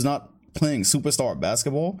that he was not playing superstar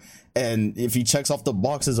basketball? And if he checks off the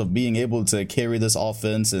boxes of being able to carry this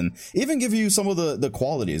offense and even give you some of the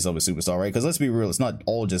qualities of a superstar, right? Because let's be real, it's not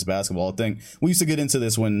all just basketball. I think we used to get into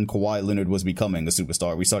this when Kawhi Leonard was becoming a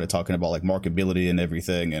superstar. We started talking about like marketability and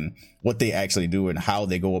everything and what they actually do and how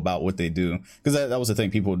they go about what they do. Because that was the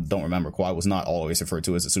thing people don't remember. Kawhi was not always referred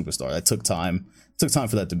to as a superstar. That took time. It took time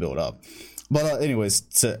for that to build up. But anyways,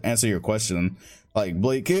 to answer your question, like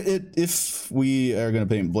Blake, if we are going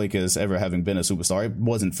to paint Blake as ever having been a superstar, it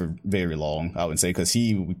wasn't for very long, I would say, because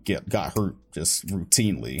he got hurt just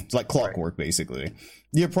routinely. It's like clockwork, basically.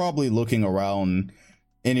 You're probably looking around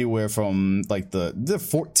anywhere from like the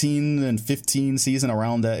 14 and 15 season,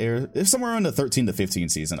 around that era. It's somewhere around the 13 to 15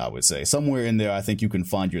 season, I would say. Somewhere in there, I think you can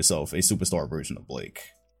find yourself a superstar version of Blake.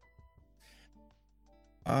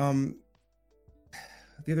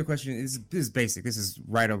 The other question is basic. This is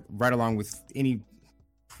right along with any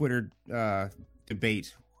Twitter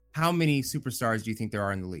debate. How many superstars do you think there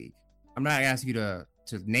are in the league? I'm not asking you to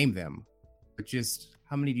name them, but just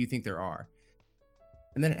how many do you think there are?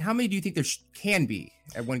 And then how many do you think there can be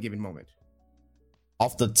at one given moment?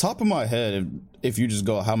 Off the top of my head, if you just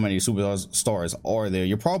go how many superstars are there,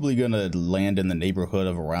 you're probably gonna land in the neighborhood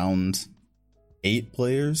of around 8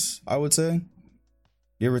 players, I would say,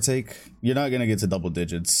 give or take. You're not gonna get to double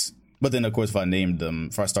digits, but then of course if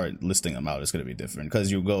I start listing them out, it's gonna be different,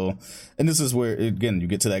 because you go, and this is where again you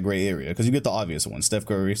get to that gray area, because you get the obvious ones: Steph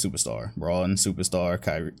Curry, superstar; Braun, superstar;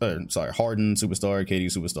 Harden, superstar; KD,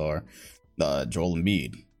 superstar; Joel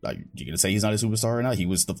Embiid. You gonna say he's not a superstar right now? He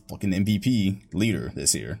was the fucking MVP leader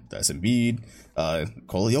this year. That's Embiid.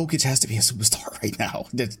 Nikola Jokic has to be a superstar right now.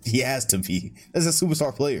 He has to be. That's a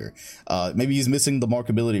superstar player. Maybe he's missing the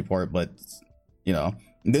markability part, but you know.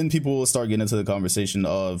 Then people will start getting into the conversation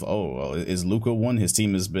of, is Luka one? His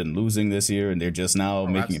team has been losing this year, and they're just now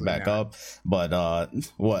making it back up. But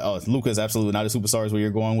Luka is absolutely not a superstar. Is where you're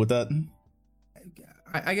going with that?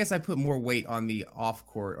 I guess I put more weight on the off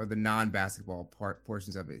court or the non-basketball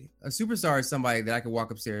portions of it. A superstar is somebody that I could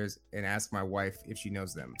walk upstairs and ask my wife if she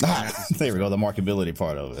knows them. There we go, the marketability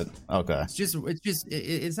part of it. Okay,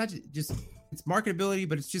 it's not just it's marketability,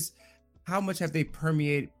 but it's just how much have they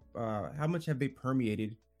permeated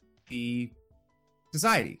the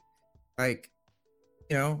society? Like,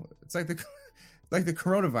 you know, it's like the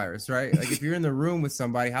coronavirus, right? Like if you're in the room with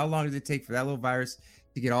somebody, how long does it take for that little virus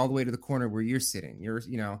to get all the way to the corner where you're sitting?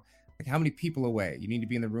 Like how many people away? You need to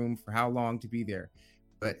be in the room for how long to be there?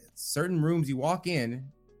 But certain rooms you walk in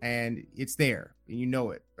and it's there and you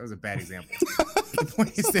know it. That was a bad example. The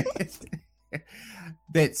point is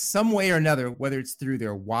that some way or another, whether it's through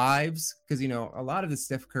their wives, because a lot of the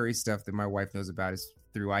Steph Curry stuff that my wife knows about is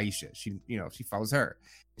through Aisha. She follows her.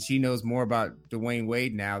 She knows more about Dwayne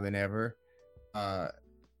Wade now than ever.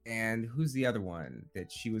 And who's the other one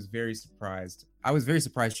that she was very surprised? I was very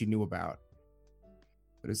surprised she knew about,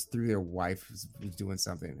 but it's through their wife who's doing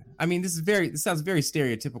something. I mean, this sounds very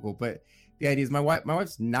stereotypical, but the idea is my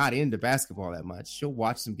wife's not into basketball that much. She'll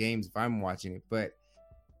watch some games if I'm watching it, but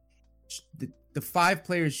the 5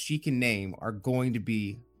 players she can name are going to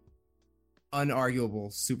be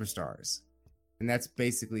unarguable superstars, and that's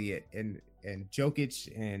basically it. And Jokic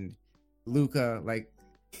and Luka, like,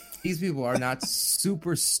 these people are not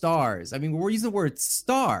superstars. I mean, we're using the word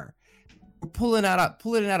star. We're pulling out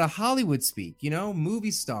of Hollywood speak,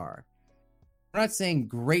 movie star. We're not saying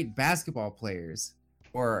great basketball players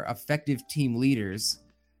or effective team leaders.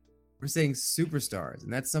 We're saying superstars,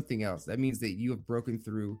 and that's something else. That means that you have broken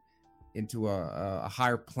through into a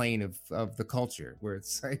higher plane of the culture, where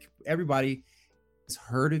it's like everybody has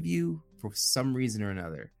heard of you for some reason or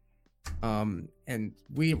another. And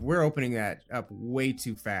we're opening that up way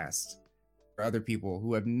too fast for other people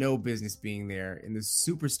who have no business being there in the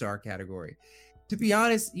superstar category. To be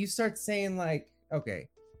honest, you start saying like, okay,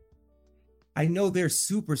 I know they're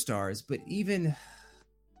superstars, but even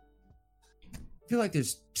I feel like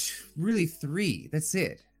there's really 3. That's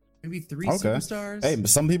it. Maybe 3 superstars. Hey,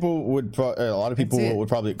 but some people would, a lot of people would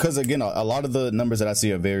probably, because again, a lot of the numbers that I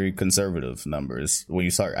see are very conservative numbers. When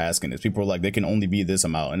you start asking this, people are like, they can only be this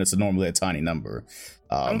amount, and it's normally a tiny number.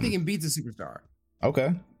 I don't think Embiid's a superstar.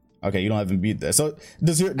 Okay, you don't have Embiid there. So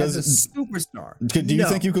does a superstar? Do you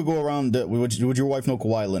think you could go around? Would your wife know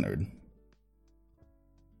Kawhi Leonard?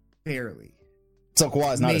 Barely. So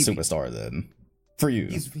Kawhi's not a superstar then, for you.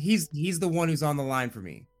 He's the one who's on the line for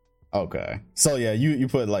me. Okay, so yeah, you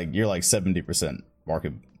put like you're like 70%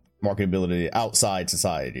 marketability outside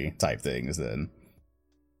society type things then.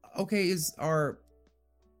 Okay, is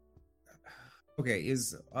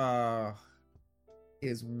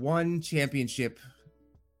one championship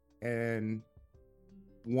and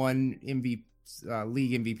one MVP,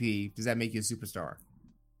 league MVP, does that make you a superstar?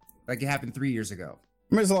 Like it happened 3 years ago.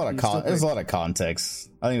 I mean, there's a lot of context.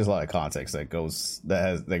 I think there's a lot of context that goes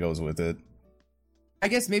with it. I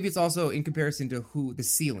guess maybe it's also in comparison to the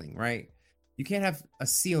ceiling, right? You can't have a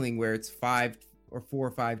ceiling where it's 4 or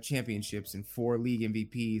 5 championships and 4 league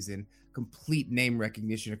MVPs and complete name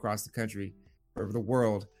recognition across the country or the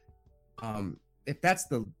world. If that's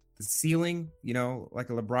the ceiling, like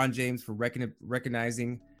a LeBron James for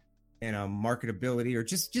recognizing and marketability or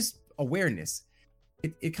just awareness,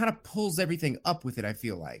 it kind of pulls everything up with it. I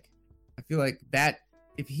feel like that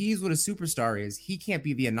if he's what a superstar is, he can't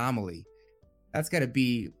be the anomaly. That's got to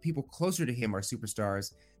be people closer to him are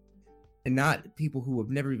superstars, and not people who have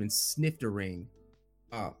never even sniffed a ring,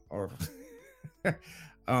 or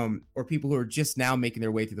people who are just now making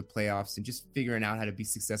their way through the playoffs and just figuring out how to be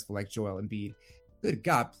successful, like Joel Embiid. Good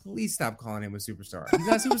God, please stop calling him a superstar. He's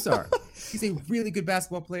not a superstar. He's a really good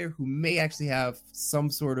basketball player who may actually have some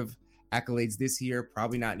sort of accolades this year.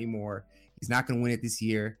 Probably not anymore. He's not going to win it this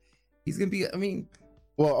year. He's going to be,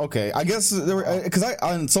 Well, okay, I guess because I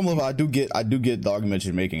on some level I do get the argument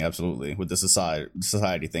you're making, absolutely, with the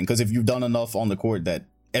society thing. Because if you've done enough on the court that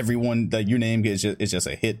everyone that your name is just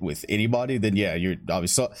a hit with anybody, then yeah, you're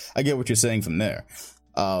obviously. So I get what you're saying from there.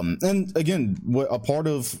 And again, a part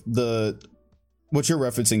of what you're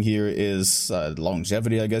referencing here is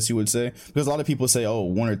longevity, I guess you would say, because a lot of people say, oh,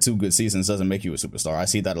 1 or 2 good seasons doesn't make you a superstar. I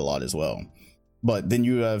see that a lot as well. But then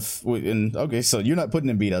you have, okay, so you're not putting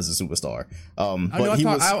Embiid as a superstar.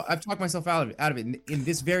 I've talked myself out of it in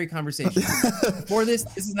this very conversation. For this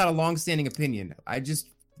is not a long-standing opinion. I just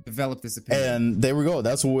developed this opinion. And there we go.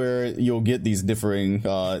 That's where you'll get these differing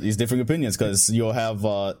opinions, because you'll have,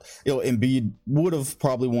 Embiid would have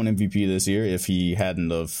probably won MVP this year if he hadn't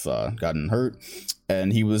have gotten hurt.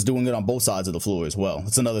 And he was doing it on both sides of the floor as well.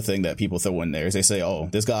 It's another thing that people throw in there is they say, oh,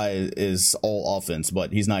 this guy is all offense,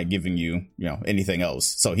 but he's not giving you, anything else.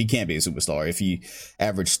 So he can't be a superstar. If he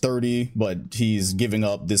averaged 30, but he's giving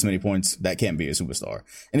up this many points, that can't be a superstar.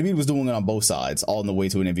 And Embiid was doing it on both sides, all on the way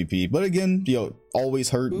to an MVP. But again,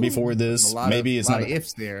 always hurt before this. Maybe it's not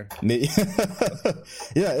ifs there.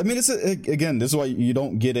 Yeah, I mean, again, this is why you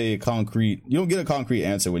don't get a concrete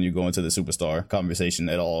answer when you go into the superstar conversation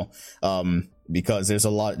at all. Because there's a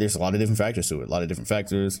lot of different factors to it, a lot of different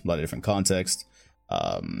context.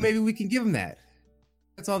 Maybe we can give them that.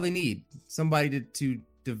 That's all they need. Somebody to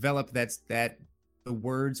develop the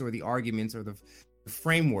words or the arguments or the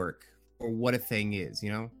framework for what a thing is,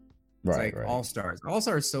 It's right. All-Stars.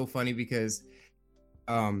 All-Stars is so funny because,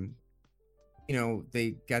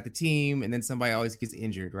 they got the team and then somebody always gets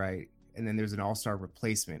injured, right? And then there's an all-star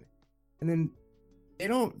replacement. And then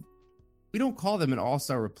we don't call them an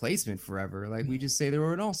all-star replacement forever. Like, we just say they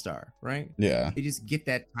were an all-star, right? Yeah. They just get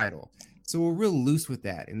that title. So we're real loose with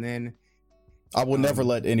that. And then I will never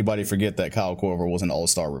let anybody forget that Kyle Korver was an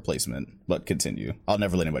all-star replacement, but continue. I'll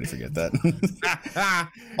never let anybody forget that.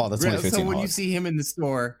 Oh, that's 2015 So when Hawks. you see him in the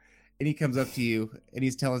store and he comes up to you and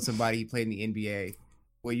he's telling somebody he played in the NBA,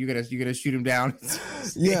 well, you're gonna shoot him down.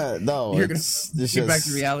 Yeah, no, you're gonna get back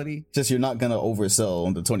to reality. Just you're not gonna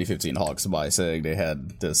oversell the 2015 Hawks by saying they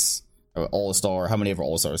had this all-star. How many ever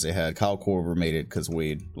all-stars they had? Kyle Korver made it because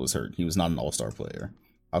Wade was hurt. He was not an all-star player.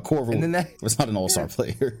 Korver was not an all-star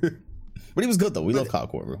player, but he was good though. We love Kyle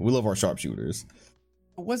Korver. We love our sharpshooters.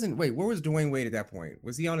 Where was Dwayne Wade at that point?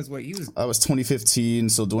 Was he on his way? I was 2015,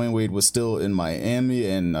 so Dwayne Wade was still in Miami,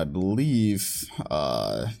 and I believe,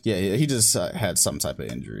 he just had some type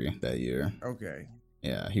of injury that year. Okay.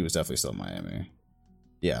 Yeah, he was definitely still in Miami.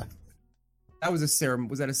 Yeah. That was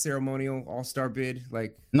was that a ceremonial all-star bid?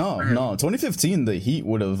 Like no. 2015, the Heat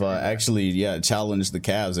would have actually challenged the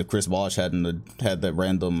Cavs if Chris Bosh hadn't had that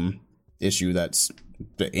random issue that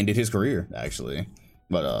ended his career, actually.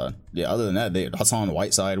 But other than that, Hassan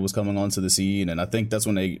Whiteside was coming onto the scene, and I think that's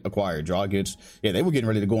when they acquired Dragic. Yeah, they were getting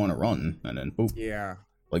ready to go on a run, and then boop. Yeah.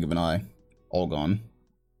 Blink of an eye, all gone.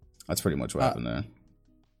 That's pretty much what happened there.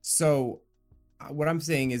 So, what I'm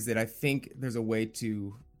saying is that I think there's a way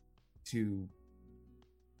to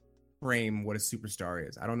frame what a superstar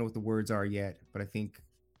is. I don't know what the words are yet, but I think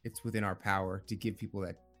it's within our power to give people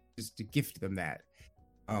that, just to gift them that.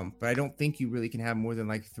 But I don't think you really can have more than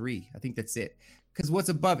like 3. I think that's it. Because what's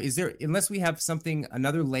above, unless we have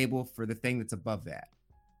another label for the thing that's above that,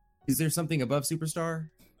 is there something above superstar?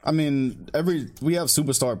 I mean, we have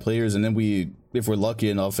superstar players, and then if we're lucky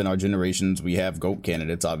enough in our generations, we have GOAT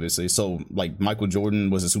candidates, obviously. So, like, Michael Jordan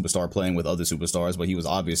was a superstar playing with other superstars, but he was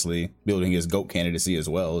obviously building his GOAT candidacy as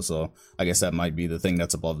well. So, I guess that might be the thing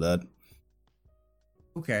that's above that.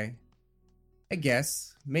 Okay. I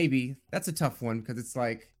guess. Maybe. That's a tough one, because it's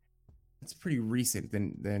like, it's pretty recent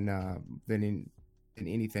than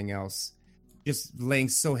anything else. Just laying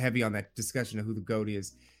so heavy on that discussion of who the GOAT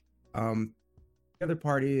is. The other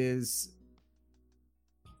part is,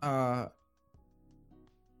 I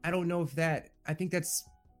don't know if I think that's,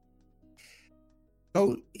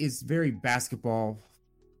 GOAT is very basketball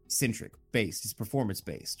centric based. It's performance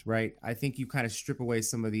based, right? I think you kind of strip away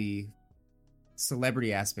some of the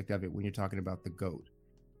celebrity aspect of it when you're talking about the GOAT.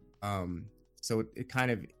 So it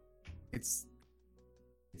kind of, it's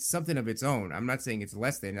something of its own. I'm not saying it's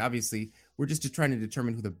less than. Obviously, we're just trying to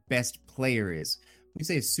determine who the best player is. When you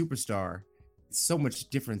say a superstar, it's so much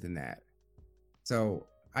different than that. So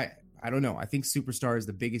I don't know. I think superstar is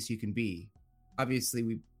the biggest you can be.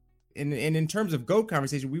 Obviously, in terms of GOAT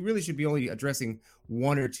conversation, we really should be only addressing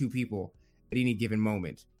 1 or 2 people at any given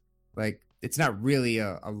moment. Like, it's not really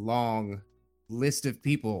a long list of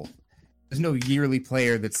people. There's no yearly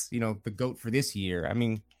player that's, the GOAT for this year. I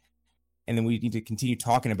mean, and then we need to continue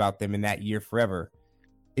talking about them in that year forever.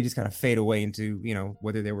 They just kind of fade away into,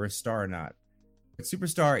 whether they were a star or not. But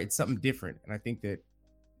superstar, it's something different. And I think that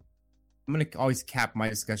I'm gonna always cap my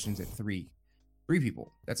discussions at three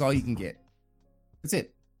people. That's all you can get. That's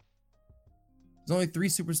it. There's only 3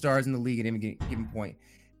 superstars in the league at any given point.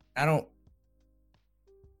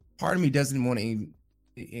 Part of me doesn't want to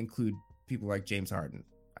include people like James Harden.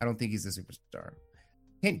 I don't think he's a superstar.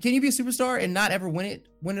 Can you be a superstar and not ever win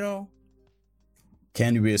it all?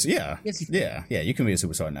 Can you be Yes, you can. Yeah, you can be a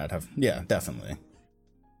superstar and not have, yeah, definitely.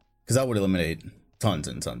 Because that would eliminate tons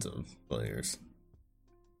and tons of players.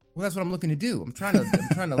 Well, that's what I'm looking to do. I'm trying to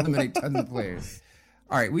eliminate tons of players.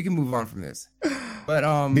 All right, we can move on from this.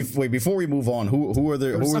 But before we move on, who are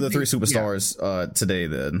the 3 superstars today?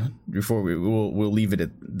 Then before we'll leave it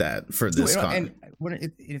at that for this. And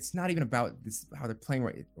it's not even about this how they're playing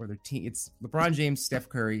right or their team. It's LeBron James, Steph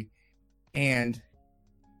Curry, and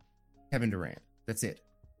Kevin Durant. That's it.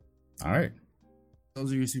 All right,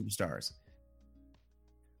 those are your superstars,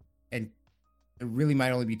 and it really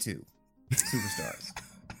might only be 2 superstars.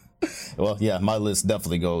 Well, yeah, my list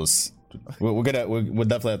definitely goes. We'll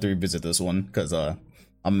definitely have to revisit this one because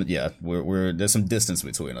we're there's some distance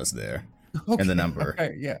between us there, okay. And the number,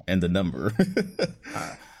 right, yeah, and the number.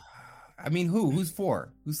 I mean, who's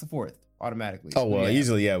 4? Who's the 4th automatically? Oh well,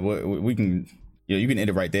 easily, yeah. We can, you can end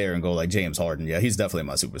it right there and go like James Harden. Yeah, he's definitely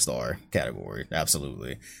my superstar category,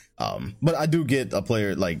 absolutely. But I do get a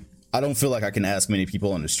player like. I don't feel like I can ask many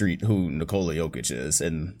people on the street who Nikola Jokic is,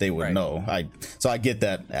 and they would know. So I get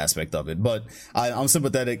that aspect of it, but I'm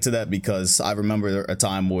sympathetic to that because I remember a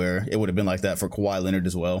time where it would have been like that for Kawhi Leonard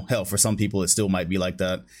as well. Hell, for some people, it still might be like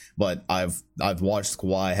that. But I've watched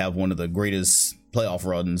Kawhi have one of the greatest playoff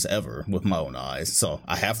runs ever with my own eyes, so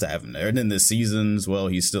I have to have him there. And then this season as well,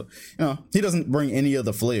 he's still, he doesn't bring any of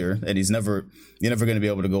the flair, and you're never going to be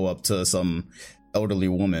able to go up to some elderly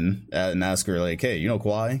woman and ask her like, hey,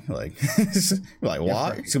 Kawhi, like, like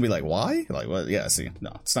why? She's gonna be like, why? Like, what? Yeah, see,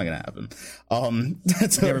 no, it's not gonna happen. You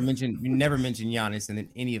never mentioned Giannis in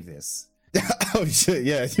any of this. Oh shit!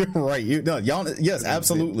 Yeah, you're right. Giannis. Yes,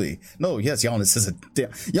 absolutely. No, yes,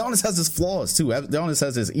 Giannis has his flaws too. Giannis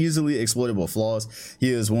has his easily exploitable flaws. He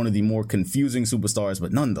is one of the more confusing superstars,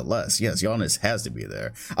 but nonetheless, yes, Giannis has to be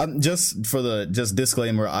there. Just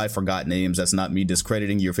disclaimer, I forgot names. That's not me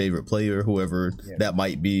discrediting your favorite player, whoever that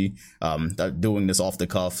might be. Doing this off the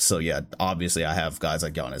cuff. So yeah, obviously I have guys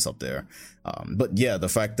like Giannis up there. But yeah, the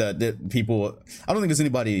fact that people, I don't think there's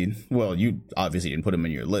anybody, well, you obviously didn't put him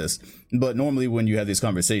in your list, but normally when you have these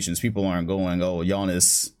conversations, people aren't going, oh,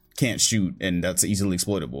 Giannis can't shoot and that's easily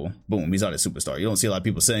exploitable. Boom, he's not a superstar. You don't see a lot of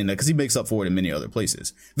people saying that because he makes up for it in many other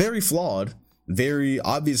places. Very flawed, very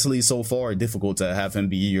obviously so far difficult to have him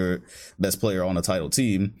be your best player on a title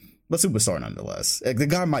team, but superstar nonetheless. The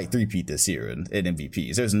guy might three-peat this year in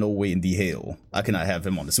MVPs. There's no way in the hell I cannot have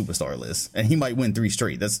him on the superstar list. And he might win 3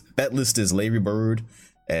 straight. That list is Larry Bird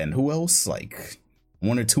and who else? Like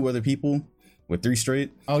 1 or 2 other people with 3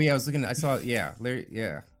 straight. Oh yeah, I saw Larry,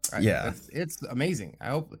 yeah. It's amazing.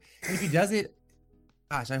 I hope if he does it,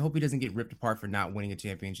 gosh, I hope he doesn't get ripped apart for not winning a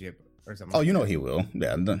championship or something. Oh, he will.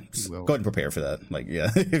 Yeah, he will. Go ahead and prepare for that. Like,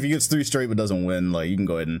 yeah, if he gets 3 straight but doesn't win, like, you can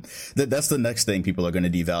go ahead and that's the next thing people are going to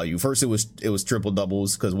devalue. First, it was triple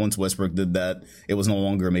doubles because once Westbrook did that, it was no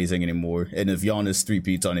longer amazing anymore. And if Giannis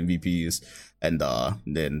 3-peats on MVPs and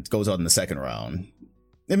then goes out in the second round.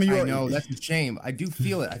 I know that's a shame. I do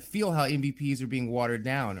feel it. I feel how MVPs are being watered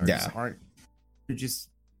down, or just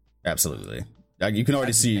absolutely. Like you can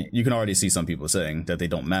already see some people saying that they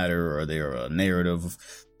don't matter, or they're a narrative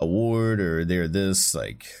award, or they're this.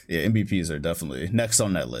 Like, yeah, MVPs are definitely next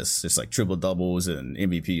on that list. It's like triple doubles and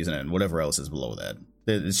MVPs and then whatever else is below that.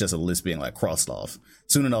 It's just a list being like crossed off.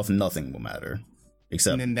 Soon enough, nothing will matter.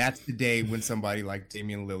 Except, and then that's the day when somebody like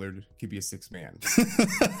Damian Lillard could be a 6th man.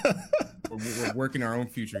 We're working our own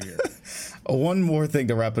future here. One more thing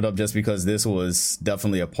to wrap it up, just because this was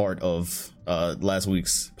definitely a part of last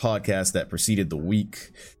week's podcast that preceded the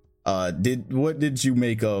week. What did you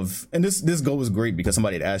make of? And this goal was great because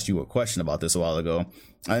somebody had asked you a question about this a while ago,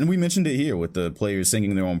 and we mentioned it here with the players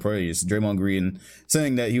singing their own praise. Draymond Green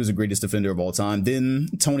saying that he was the greatest defender of all time. Then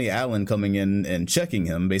Tony Allen coming in and checking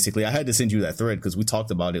him. Basically, I had to send you that thread because we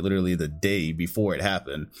talked about it literally the day before it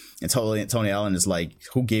happened. And Tony Allen is like,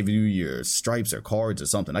 "Who gave you your stripes or cards or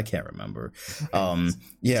something?" I can't remember.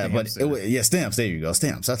 Yeah, stamps, but stamps. There you go,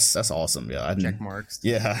 stamps. That's awesome. Yeah, check marks.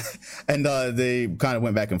 Yeah, and they kind of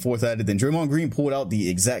went back and forth at it. Then Draymond Green pulled out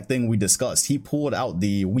the exact thing we discussed. He pulled out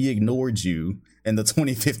the "we ignored you" in the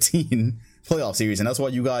 2015 playoff series, and that's why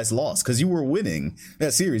you guys lost, because you were winning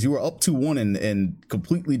that series. You were up 2-1 and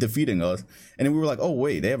completely defeating us, and then we were like, oh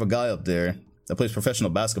wait, they have a guy up there that plays professional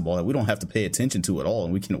basketball that we don't have to pay attention to at all,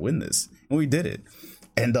 and we can win this, and we did it.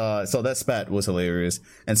 And so that spat was hilarious.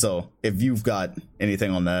 And so if you've got anything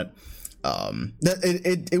on that,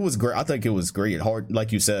 It was great. I think it was great. Hard,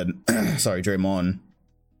 like you said. Sorry, Draymond.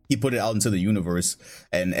 He put it out into the universe,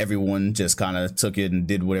 and everyone just kind of took it and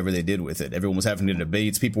did whatever they did with it. Everyone was having the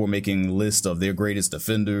debates. People were making lists of their greatest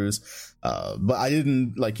defenders. But I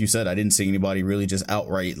didn't, like you said, I didn't see anybody really just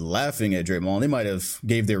outright laughing at Draymond. They might have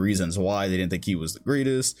gave their reasons why they didn't think he was the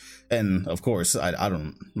greatest. And of course, I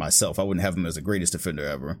don't myself, I wouldn't have him as the greatest defender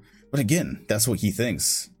ever. But again, that's what he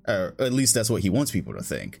thinks, or at least that's what he wants people to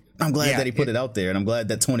think. I'm glad that he put it out there, and I'm glad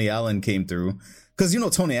that Tony Allen came through. Because,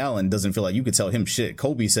 Tony Allen doesn't feel like you could tell him shit.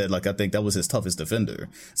 Kobe said, like, I think that was his toughest defender.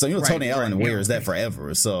 So, Tony Allen wears that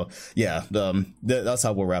forever. So, yeah, that's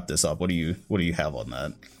how we'll wrap this up. What do you have on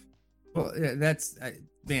that? Well, that's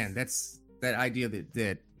that idea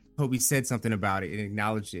that Kobe said something about it and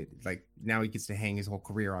acknowledged it. Like, now he gets to hang his whole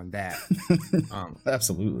career on that.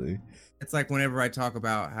 Absolutely. It's like whenever I talk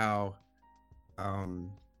about how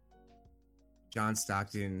John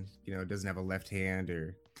Stockton, doesn't have a left hand,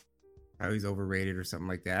 or how he's overrated or something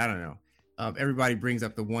like that. I don't know. Everybody brings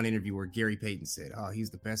up the one interview where Gary Payton said, "Oh,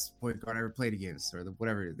 he's the best point guard I ever played against," or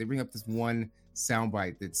whatever. They bring up this one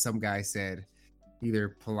soundbite that some guy said, either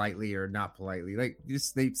politely or not politely. Like,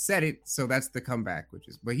 just they said it, so that's the comeback.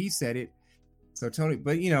 But he said it, so Tony.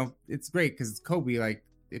 But it's great because it's Kobe. Like,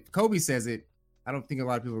 if Kobe says it, I don't think a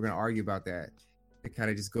lot of people are going to argue about that. It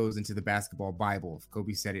kind of just goes into the basketball Bible. If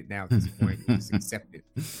Kobe said it now at this point, you just accept it.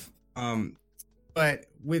 But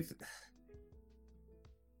with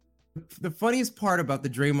the funniest part about the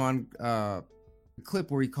Draymond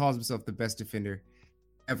clip where he calls himself the best defender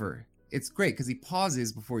ever, it's great because he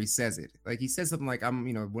pauses before he says it. Like, he says something like, "I'm,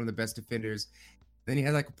 one of the best defenders." Then he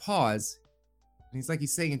has like a pause, and he's like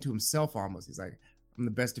he's saying it to himself almost. He's like, "I'm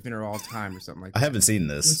the best defender of all time," or something like that. I haven't seen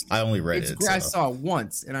this. I only read it. I saw it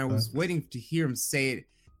once, and I was waiting to hear him say it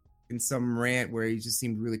in some rant where he just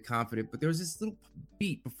seemed really confident. But there was this little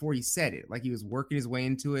beat before he said it, like he was working his way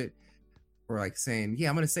into it, or like saying, "Yeah,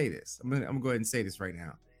 I'm gonna say this. I'm gonna go ahead and say this right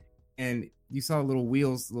now." And you saw little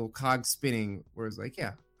wheels, little cogs spinning, where it's like,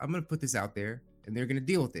 "Yeah, I'm gonna put this out there, and they're gonna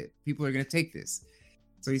deal with it. People are gonna take this."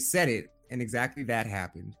 So he said it, and exactly that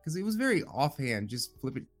happened, because it was very offhand, just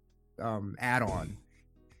flip it, add on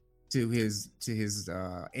to his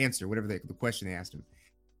answer, whatever the question they asked him.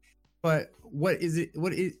 But what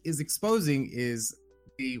it is exposing is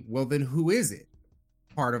well, then who is it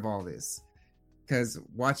part of all this? Because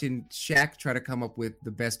watching Shaq try to come up with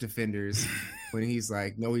the best defenders when he's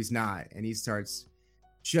like, no, he's not. And he starts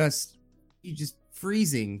just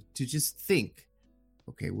freezing to just think,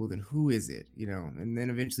 okay, well, then who is it? And then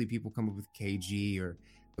eventually people come up with KG, or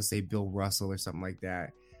they'll say Bill Russell or something like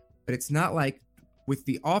that. But it's not like with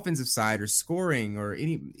the offensive side or scoring or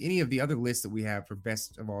any of the other lists that we have for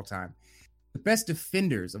best of all time. The best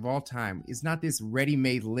defenders of all time is not this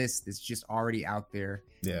ready-made list that's just already out there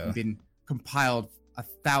and been compiled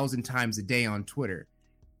 1,000 times a day on Twitter,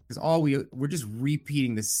 because we're just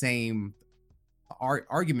repeating the same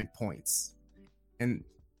argument points. And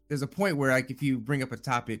there's a point where, like, if you bring up a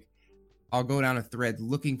topic, I'll go down a thread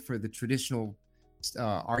looking for the traditional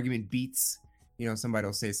argument beats. Somebody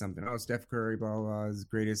will say something, "Oh, Steph Curry, blah, blah, blah, is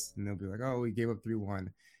greatest," and they'll be like, "Oh, he gave up 3-1," and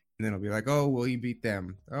then it'll be like, "Oh, well, he beat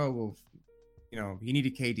them. Oh, well, he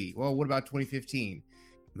needed KD. Well, what about 2015?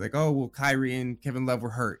 Like, oh, well, Kyrie and Kevin Love were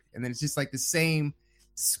hurt." And then it's just like the same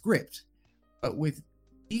script, but with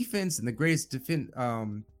defense and the greatest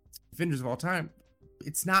defenders of all time,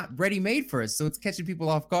 it's not ready-made for us. So it's catching people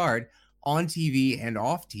off guard on TV and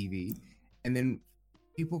off TV. And then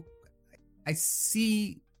I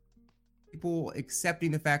see people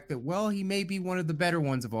accepting the fact that, well, he may be one of the better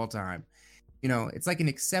ones of all time. It's like an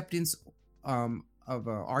acceptance of an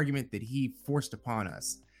argument that he forced upon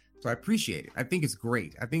us. So I appreciate it. I think it's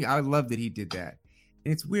great. I love that he did that.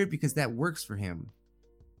 And it's weird because that works for him.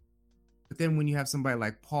 But then when you have somebody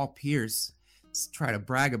like Paul Pierce try to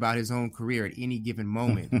brag about his own career at any given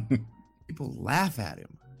moment, people laugh at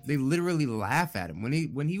him. They literally laugh at him.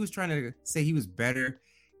 When he was trying to say he was better,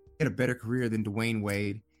 he had a better career than Dwayne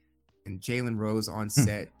Wade and Jalen Rose on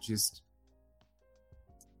set, just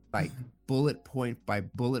like bullet point by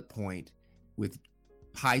bullet point with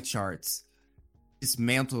pie charts,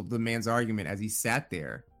 dismantled the man's argument as he sat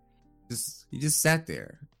there. He just sat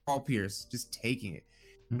there. Paul Pierce just taking it.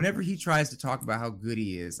 Whenever he tries to talk about how good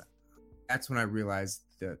he is, that's when I realized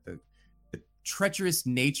the treacherous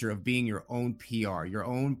nature of being your own PR, your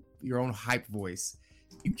own hype voice.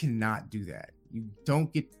 You cannot do that. You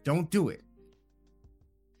don't do it.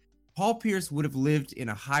 Paul Pierce would have lived in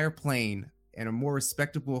a higher plane and a more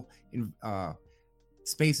respectable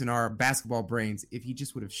space in our basketball brains if he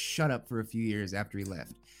just would have shut up for a few years after he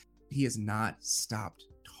left. He has not stopped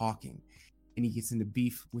talking. and he gets into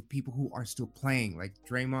beef with people who are still playing, like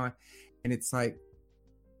Draymond. And it's like,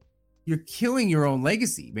 you're killing your own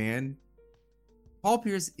legacy, man. Paul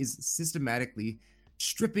Pierce is systematically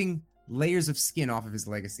stripping layers of skin off of his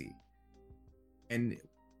legacy. And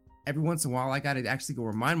every once in a while, I got to actually go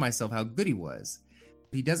remind myself how good he was.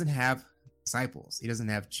 He doesn't have disciples. He doesn't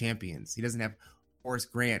have champions. He doesn't have Horace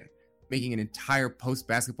Grant making an entire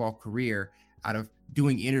post-basketball career out of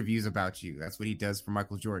doing interviews about you. That's what he does for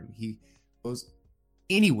Michael Jordan. He goes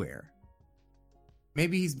anywhere.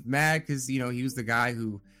 Maybe he's mad because, he was the guy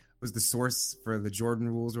who was the source for the Jordan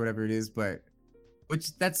rules or whatever it is,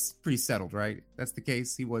 which that's pretty settled, right? That's the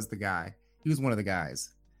case. He was the guy. He was one of the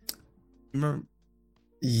guys. Remember?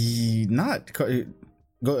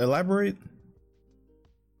 Go elaborate.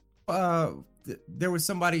 There was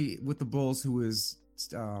somebody with the Bulls who was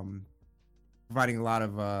providing a lot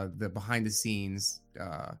of the behind the scenes.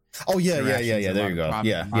 Yeah. There you go.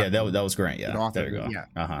 Yeah. That was great. Yeah. There you go. Yeah.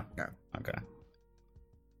 Yeah. Okay.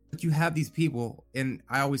 But you have these people, and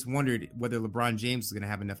I always wondered whether LeBron James was going to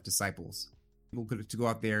have enough disciples, people to go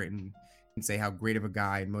out there and say how great of a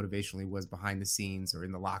guy and motivational he was behind the scenes or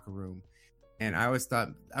in the locker room. And I always thought,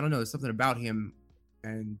 I don't know, there's something about him,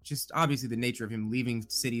 and just obviously the nature of him leaving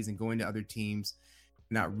cities and going to other teams,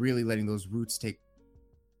 not really letting those roots take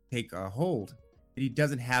a hold. That he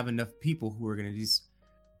doesn't have enough people who are going to just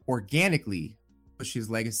organically push his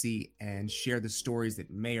legacy and share the stories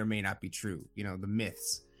that may or may not be true, the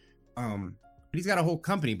myths. But he's got a whole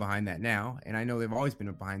company behind that now, and I know they've always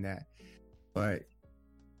been behind that. But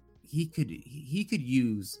he could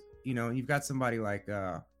use, you've got somebody like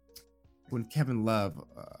when Kevin Love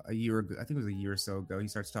a year ago, I think it was a year or so ago, he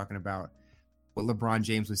starts talking about what LeBron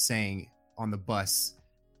James was saying on the bus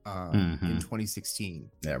in 2016.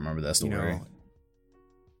 Yeah, I remember that story.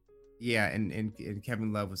 Yeah, and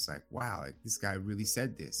Kevin Love was like, wow, this guy really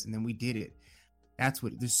said this, and then we did it.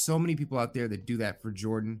 There's so many people out there that do that for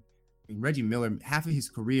Jordan. I mean, Reggie Miller, half of his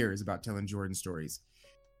career is about telling Jordan stories.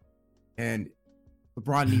 And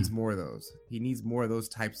LeBron needs more of those. He needs more of those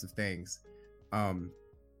types of things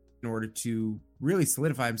in order to really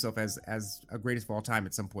solidify himself as a greatest of all time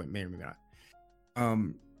at some point, may or may not.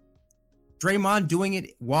 Draymond doing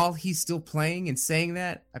it while he's still playing and saying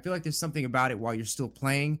that, I feel like there's something about it while you're still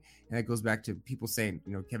playing. And that goes back to people saying,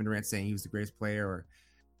 Kevin Durant saying he was the greatest player,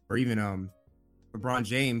 or even LeBron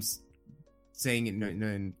James saying it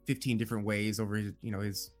in 15 different ways over his,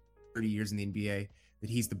 his 30 years in the NBA that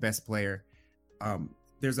he's the best player.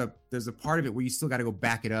 There's a part of it where you still got to go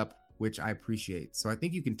back it up, which I appreciate. So I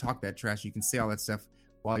think you can talk that trash. You can say all that stuff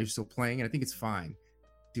while you're still playing. And I think it's fine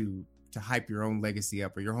to hype your own legacy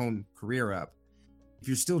up or your own career up if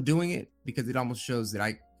you're still doing it, because it almost shows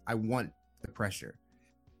that I want the pressure.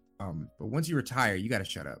 But once you retire, you got to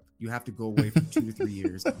shut up. You have to go away for 2 to 3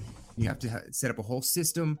 years. You have to set up a whole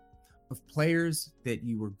system of players that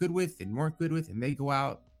you were good with and weren't good with, and they go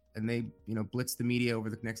out and they, blitz the media over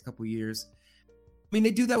the next couple of years. I mean,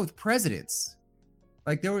 they do that with presidents.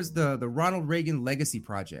 Like there was the Ronald Reagan Legacy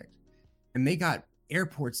Project, and they got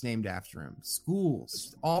airports named after him,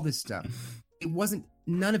 schools, all this stuff.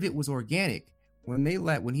 None of it was organic.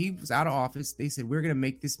 When he was out of office, they said, we're going to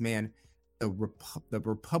make this man the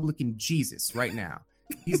Republican Jesus right now.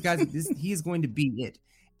 These guys, he is going to be it.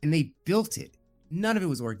 And they built it. None of it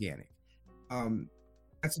was organic.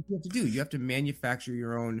 That's what you have to do. You have to manufacture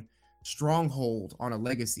your own stronghold on a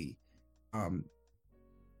legacy. And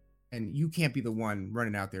you can't be the one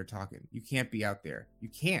running out there talking. You can't be out there. You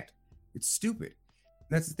can't. It's stupid.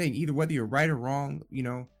 That's the thing. Either whether you're right or wrong,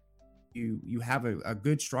 you have a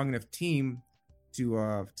good, strong enough team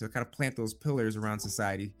to kind of plant those pillars around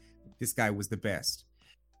society. This guy was the best.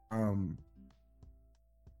 I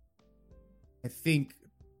think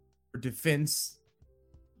for defense,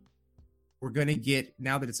 we're gonna get,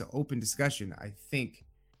 now that it's an open discussion, I think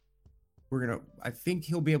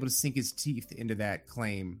he'll be able to sink his teeth into that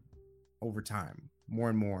claim over time, more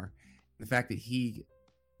and more. The fact that he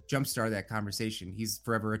jumpstarted that conversation, he's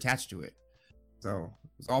forever attached to it. So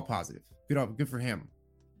it's all positive. Good for him.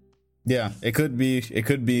 Yeah, it could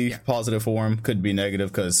be positive for him, could be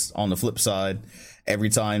negative, because on the flip side, every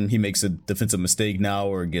time he makes a defensive mistake now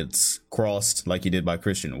or gets crossed like he did by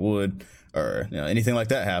Christian Wood, or anything like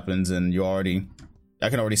that happens, and I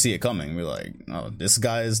can already see it coming. We're like, oh, this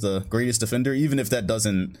guy is the greatest defender, even if that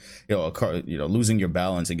doesn't, losing your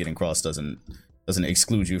balance and getting crossed doesn't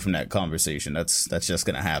exclude you from that conversation. That's just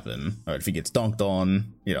gonna happen. Or if he gets dunked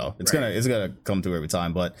on, it's gonna come through every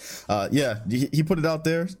time. But he put it out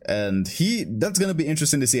there, and that's gonna be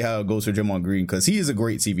interesting to see how it goes for Draymond Green, because he is a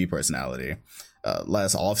great TV personality.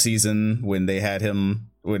 last offseason when they had him,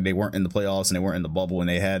 when they weren't in the playoffs and they weren't in the bubble, and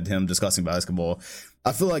they had him discussing basketball.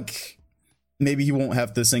 I feel like maybe he won't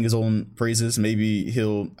have to sing his own praises. Maybe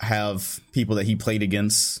he'll have people that he played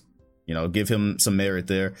against, give him some merit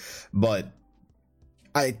there. But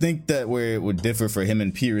I think that where it would differ for him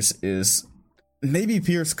and Pierce is maybe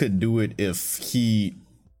Pierce could do it if he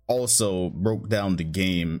also broke down the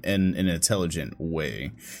game in an intelligent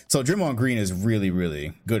way. So Draymond Green is really,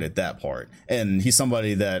 really good at that part. And he's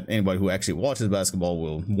somebody that anybody who actually watches basketball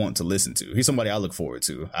will want to listen to. He's somebody I look forward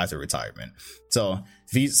to after retirement. So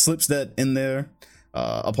if he slips that in there,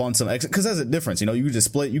 upon some exit, because there's a difference,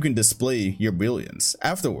 you can display your brilliance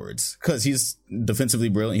afterwards, because he's defensively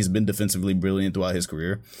brilliant. He's been defensively brilliant throughout his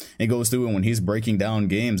career, and goes through, and when he's breaking down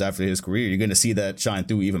games after his career, you're going to see that shine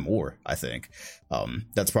through even more. I think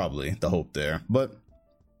that's probably the hope there. But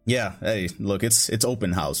yeah, hey, look, it's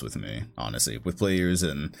open house with me, honestly, with players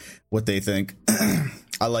and what they think.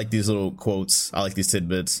 I like these little quotes. I like these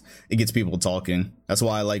tidbits. It gets people talking. That's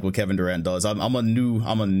why I like what Kevin Durant does. I'm a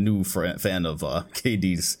new fan of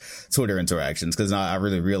KD's Twitter interactions, because I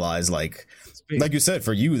really realize, like you said,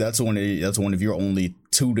 for you, that's one of your only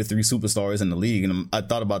 2 to 3 superstars in the league. And I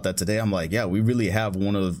thought about that today. I'm like, yeah, we really have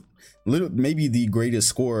one of maybe the greatest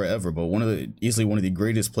scorer ever, but easily one of the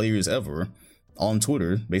greatest players ever on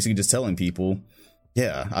Twitter, basically just telling people,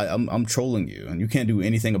 yeah, I'm trolling you and you can't do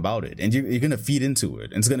anything about it, and you're gonna feed into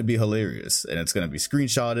it, and it's gonna be hilarious, and it's gonna be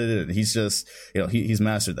screenshotted, and he's just, he's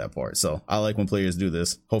mastered that part. So I like when players do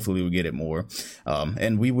this. Hopefully we get it more,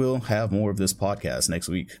 and we will have more of this podcast next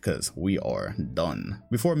week, because we are done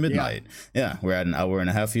before midnight. Yeah, we're at an hour and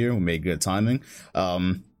a half here. We made good timing.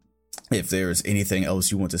 If there's anything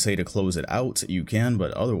else you want to say to close it out, you can,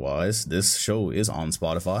 but otherwise, this show is on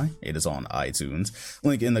Spotify. It is on iTunes.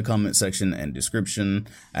 Link in the comment section and description,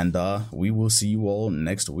 and we will see you all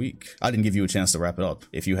next week. I didn't give you a chance to wrap it up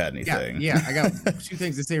if you had anything. Yeah, I got 2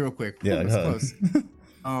 things to say real quick. Yeah, close.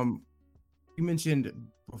 You mentioned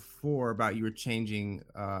before about you were changing,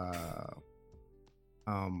 what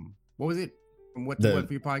was it? From what to what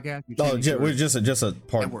for your podcast? We're just a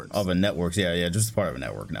part networks. Of a network. Yeah, just part of a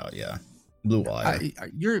network now. Yeah, Blue Wire.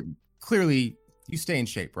 You're clearly, you stay in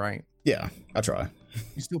shape, right? Yeah, I try.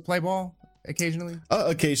 You still play ball occasionally?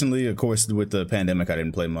 Occasionally, of course. With the pandemic, I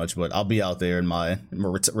didn't play much, but I'll be out there in my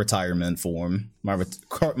retirement form, my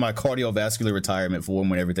cardiovascular retirement form,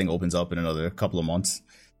 when everything opens up in another couple of months.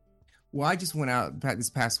 Well, I just went out this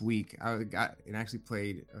past week. I got and actually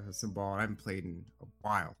played some ball. I haven't played in a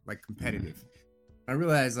while, like competitive. I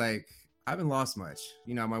realized, like, I haven't lost much.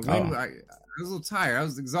 My win, I was a little tired. I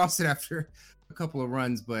was exhausted after a couple of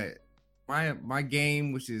runs, but my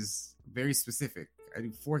game, which is very specific, I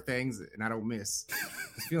do 4 things and I don't miss. I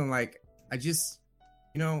was feeling like I just,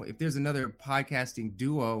 if there's another podcasting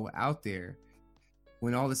duo out there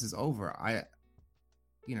when all this is over,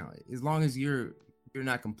 as long as you're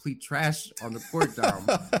not complete trash on the court, Dom,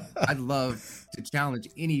 I'd love to challenge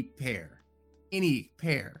any pair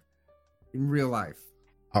in real life.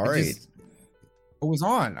 All right. It was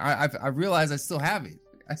on. I realized I still have it.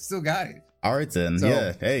 I still got it. All right then. So,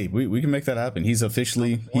 yeah. Hey, we can make that happen. He's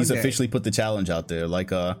officially put the challenge out there.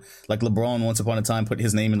 Like LeBron once upon a time put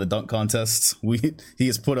his name in the dunk contest. He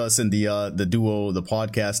has put us in the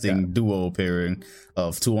podcasting duo pairing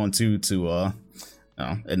of 2-on-2 to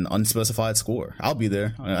an unspecified score. I'll be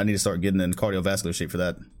there. I need to start getting in cardiovascular shape for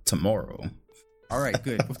that tomorrow. All right,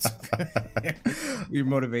 good. Your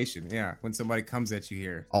motivation, yeah. When somebody comes at you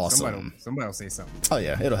here, awesome. Somebody will say something. Oh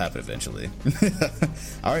yeah, it'll happen eventually.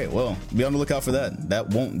 All right, well, be on the lookout for that. That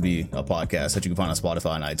won't be a podcast that you can find on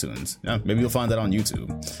Spotify and iTunes. Yeah, maybe you'll find that on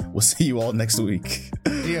YouTube. We'll see you all next week.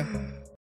 Yeah.